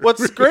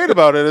 What's great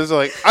about it is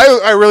like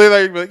I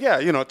really like yeah,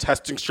 you know,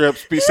 testing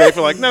strips, be safe.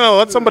 And like no,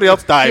 let somebody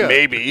else die, Yeah.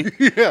 maybe.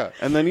 Yeah.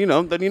 And then you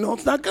know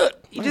it's not good.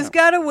 You just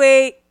gotta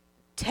wait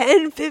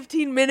 10,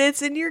 15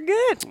 minutes and you're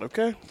good.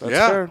 Okay, that's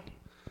Yeah. fair.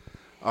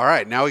 All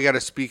right, now we got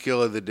to speak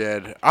ill of the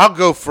dead. I'll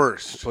go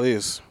first.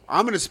 Please.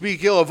 I'm going to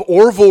speak ill of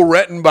Orville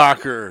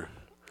Rettenbacher.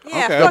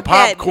 Yeah, Okay. The fuck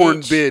that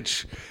popcorn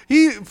bitch.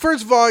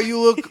 First of all, you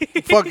look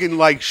fucking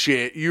like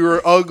shit.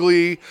 You're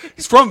ugly.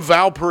 He's from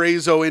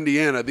Valparaiso,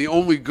 Indiana. The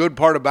only good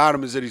part about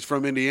him is that he's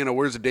from Indiana.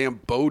 Wears a damn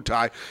bow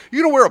tie.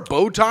 You gonna wear a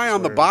bow tie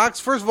on the box?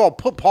 First of all,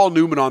 put Paul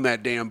Newman on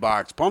that damn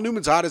box. Paul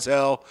Newman's hot as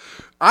hell.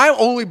 I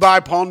only buy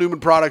Paul Newman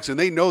products, and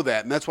they know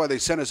that, and that's why they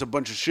sent us a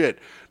bunch of shit.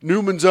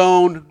 Newman's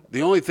Own.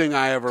 The only thing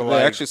I ever They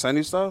liked. actually send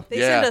you stuff? They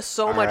Yeah. send us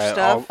so All much right,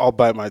 stuff. I'll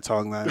bite my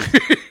tongue then.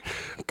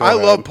 Go I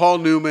ahead. love Paul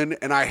Newman,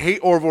 and I hate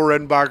Orville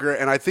Redenbacher,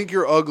 and I think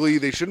you're ugly.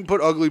 They shouldn't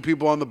put ugly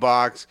people on the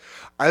box.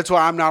 That's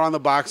why I'm not on the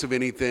box of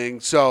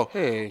anything. So,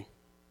 Hey,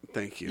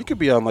 thank you. you could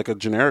be on like a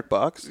generic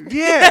box.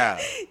 Yeah.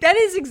 That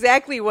is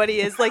exactly what he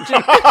is. Like, he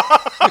is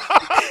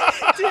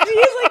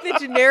like the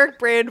generic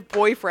brand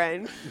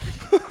boyfriend.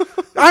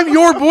 I'm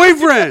your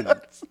boyfriend.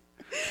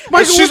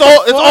 It's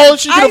all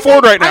she can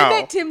afford right now.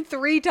 I met Tim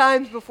 3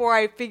 times before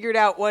I figured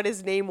out what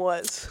his name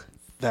was.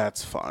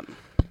 That's fun.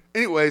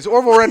 Anyways,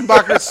 Orville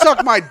Redenbacher,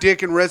 suck my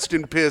dick and rest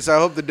in piss. I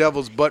hope the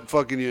devil's butt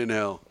fucking you in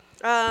hell.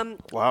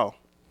 Wow.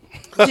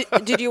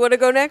 Did you want to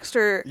go next,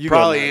 or You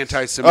Probably go next.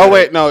 anti-Semitic. Oh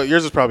wait, no,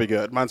 yours is probably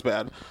good. Mine's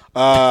bad.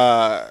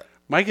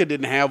 Micah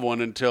didn't have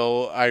one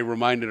until I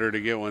reminded her to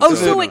get one. oh,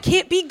 so it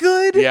can't be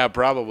good? Yeah,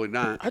 probably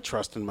not. I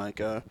trust in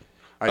Micah.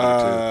 I do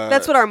too.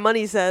 That's what our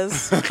money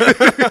says.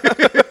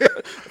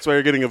 That's why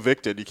you're getting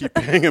evicted. You keep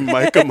paying him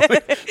Micah money.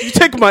 You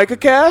take Micah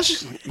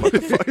cash?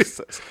 Motherfucker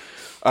says.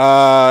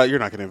 You're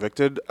not getting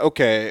evicted.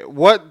 Okay.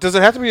 What does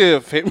it have to be a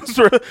famous?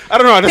 I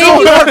don't know. I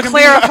Thank you for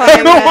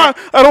clarifying that.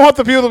 I don't want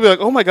the people to be like,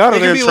 oh my god, are It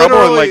they can in be trouble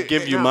and literally- like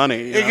give you money?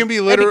 you It know? can be That'd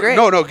be literally. great.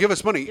 No, give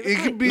us money. It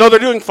can be. No, they're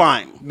doing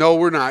fine. No,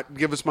 we're not.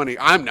 Give us money.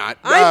 I'm not.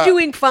 I'm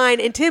doing fine,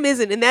 and Tim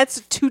isn't, and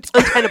that's too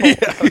untenable.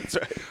 That's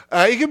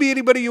right. It can be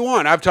anybody you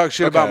want. I've talked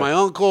shit about my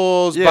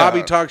uncles. Yeah.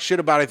 Bobby talked shit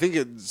about. I think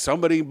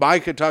somebody.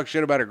 Micah talked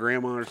shit about her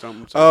grandma or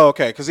something. So. Oh,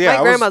 okay. Because My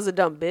grandma's a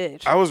dumb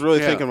bitch. I was really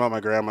Yeah. thinking about my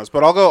grandma's,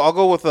 but I'll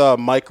go with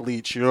Mike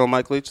Leach. You know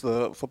Mike Leach,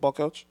 the football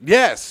coach.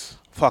 Yes.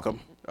 Fuck him.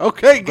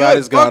 Okay. Glad Good.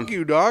 he's Fuck gone.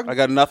 you, dog. I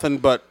got nothing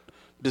but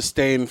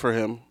disdain for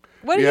him.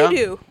 What did Yeah. he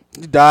do?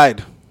 He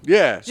died.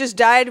 Yeah. Just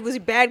died? Was he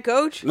a bad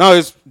coach? No,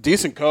 he's a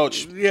decent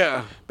coach.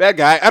 Yeah. Bad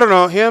guy. I don't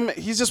know him.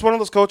 He's just one of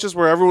those coaches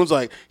where everyone's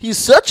like, he's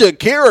such a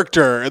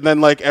character, and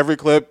then like every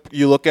clip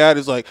you look at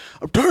is like,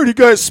 I'm tired of you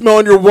guys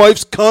smelling your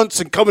wife's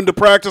cunts and coming to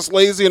practice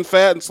lazy and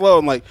fat and slow.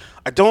 I'm like,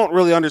 I don't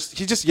really understand.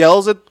 He just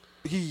yells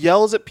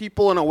at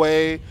people in a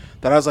way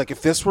that I was like,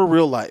 if this were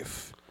real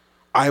life,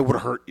 I would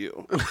hurt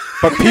you.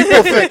 But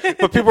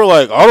people are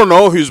like, I don't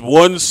know. He's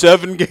won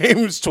 7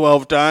 games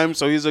 12 times,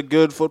 so he's a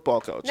good football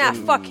coach. Nah,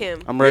 And fuck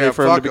him. I'm ready Yeah,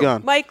 for him to fuck be him.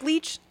 gone. Mike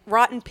Leach,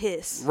 rotten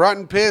piss.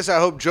 Rotten piss. I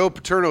hope Joe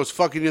Paterno's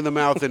fucking you in the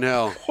mouth in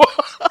hell.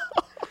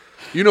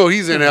 You know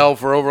he's in hell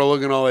for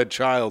overlooking all that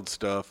child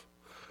stuff.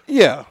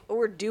 Yeah.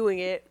 We're doing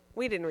it.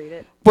 We didn't read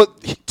it.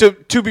 But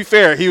to be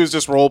fair, he was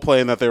just role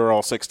playing that they were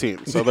all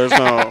 16. So there's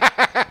no.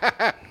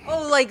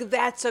 Oh, like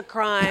that's a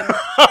crime.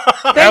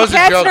 That Ben was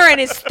a joke. Katzner and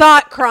his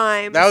thought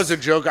crimes. That was a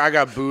joke I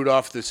got booed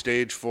off the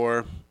stage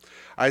for.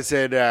 I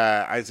said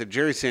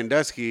Jerry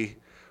Sandusky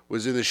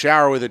was in the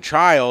shower with a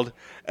child,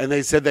 and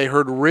they said they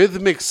heard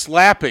rhythmic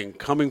slapping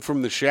coming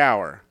from the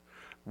shower.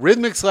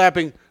 Rhythmic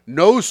slapping,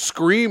 no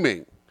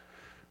screaming.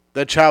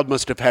 That child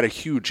must have had a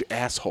huge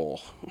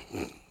asshole.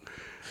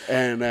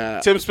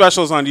 And Tim's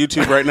special is on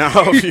YouTube right now.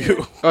 If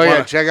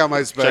you check out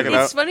my special. Check it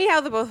out. It's funny how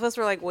the both of us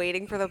were like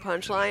waiting for the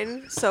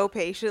punchline so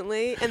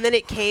patiently, and then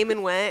it came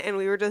and went, and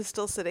we were just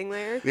still sitting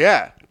there.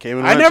 Yeah, Came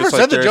and I went never just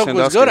said like the Jerry joke was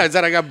Sandusky. good. I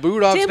said I got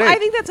booed off Tim, stage. I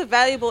think that's a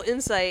valuable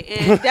insight,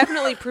 and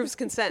definitely proves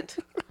consent.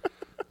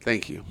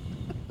 Thank you.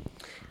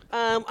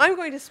 I'm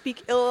going to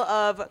speak ill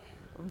of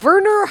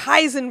Werner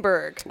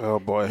Heisenberg, Oh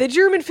boy. the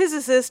German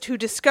physicist who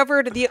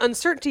discovered the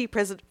uncertainty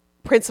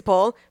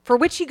principle, for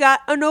which he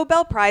got a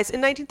Nobel Prize in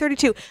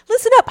 1932.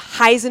 Listen up,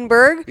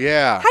 Heisenberg.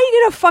 Yeah. How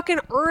you gonna fucking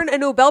earn a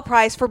Nobel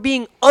Prize for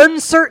being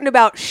uncertain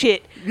about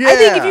shit? I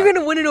think if Yeah. you're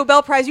gonna win a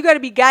Nobel Prize, you gotta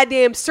be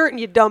goddamn certain,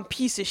 you dumb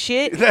piece of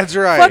shit. That's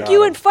right. Fuck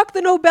you and fuck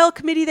the Nobel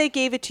Committee that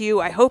gave it to you.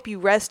 I hope you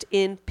rest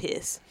in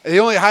piss. The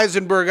only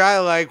Heisenberg I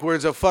like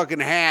wears a fucking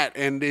hat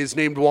and is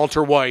named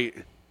Walter White.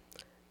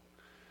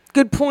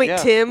 Good point,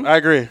 Tim. I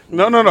agree.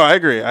 No, I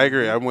agree.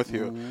 I'm with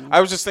you.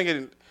 I was just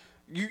thinking,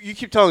 you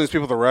keep telling these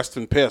people to rest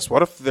and piss.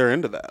 What if they're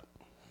into that?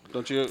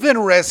 Don't you? Then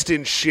rest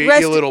in shit,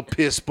 Rest you in- little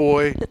piss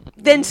boy.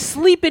 Then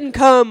sleep and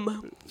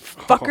come,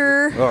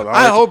 fucker. Oh,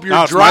 I hope now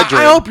you're it's dry. my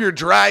dream. I hope you're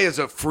dry as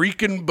a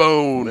freaking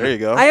bone. There you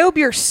go. I hope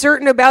you're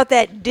certain about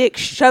that dick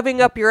shoving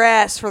up your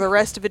ass for the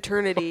rest of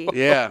eternity.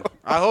 Yeah.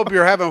 I hope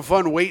you're having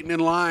fun waiting in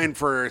line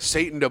for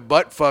Satan to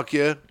butt fuck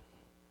you.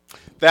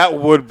 That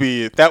would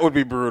be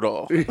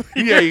brutal.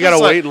 Yeah, you gotta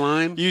It's like, wait in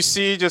line. You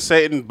see just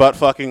Satan butt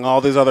fucking all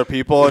these other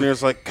people, and you're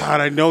just like,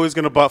 God, I know he's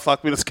gonna butt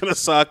fuck me. It's gonna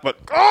suck, but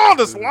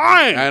this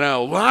line. I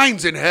know.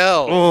 Lines in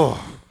hell.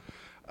 Oh,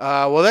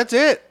 Well, that's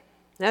it.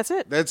 That's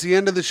it. That's the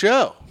end of the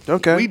show.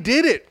 Okay. We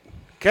did it.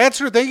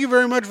 Katzner, thank you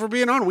very much for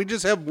being on. We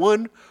just have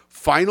one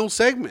final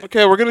segment.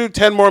 okay. We're gonna do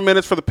 10 more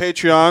minutes for the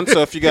Patreon.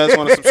 So if you guys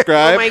want to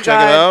subscribe, Oh my check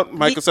God. it out.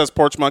 Michael says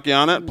Porch Monkey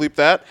on it. Bleep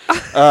that.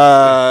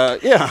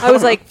 Yeah. I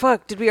was like,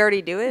 fuck, did we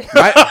already do it?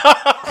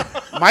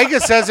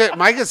 Micah says it.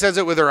 Micah says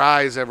it with her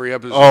eyes every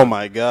episode. Oh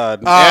my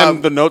God.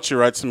 And the notes she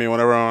writes to me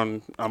whenever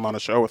I'm on a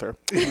show with her.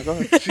 Go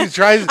ahead. She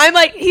tries. I'm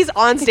like, he's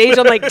on stage.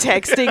 I'm like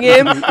texting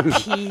him.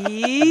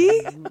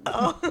 He?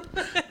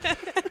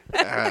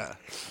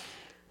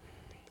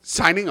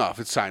 Signing off.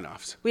 It's sign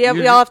offs. We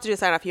all have to do a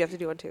sign off. You have to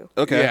do one too.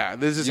 Okay. Yeah,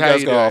 this is you how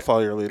guys you go. do I'll it.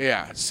 follow your lead.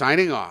 Yeah,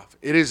 signing off.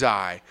 It is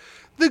I,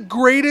 the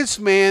greatest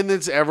man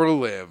that's ever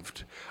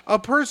lived. A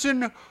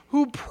person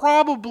who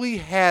probably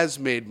has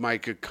made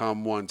Micah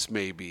come once,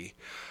 maybe.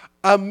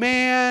 A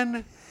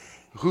man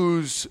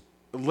whose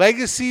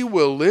legacy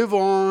will live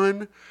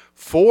on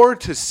 4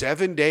 to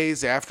 7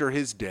 days after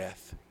his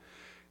death.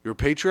 Your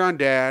Patreon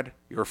dad,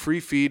 your free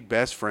feed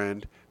best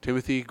friend,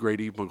 Timothy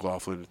Grady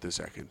McLaughlin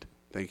II.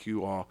 Thank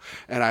you all.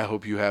 And I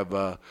hope you have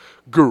a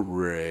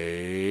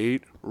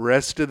great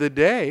rest of the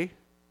day.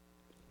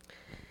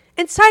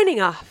 And signing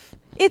off,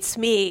 it's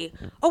me,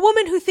 a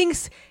woman who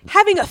thinks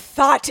having a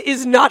thought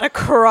is not a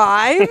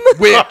crime.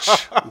 Which?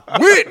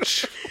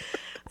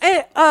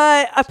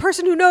 A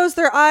person who knows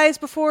their I's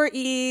before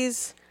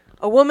E's.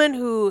 A woman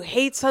who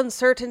hates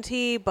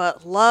uncertainty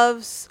but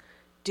loves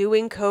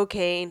doing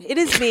cocaine. It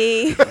is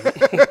me,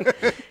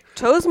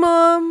 Toe's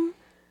mom,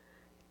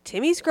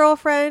 Timmy's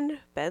girlfriend,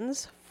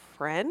 Ben's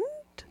friend,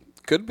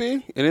 Could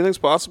be. Anything's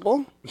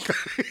possible.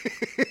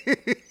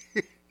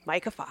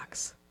 Micah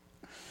Fox.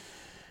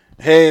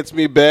 Hey, it's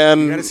me, Ben.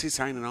 You gotta see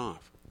signing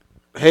off.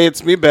 Hey,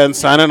 it's me, Ben,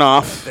 signing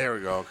off. There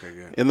we go. Okay,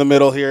 good. In the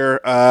middle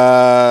here.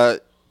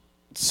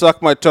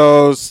 Suck my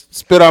toes,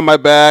 spit on my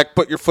back,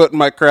 put your foot in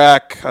my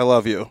crack. I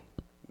love you.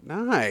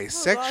 Nice.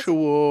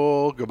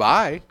 Sexual.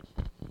 Goodbye.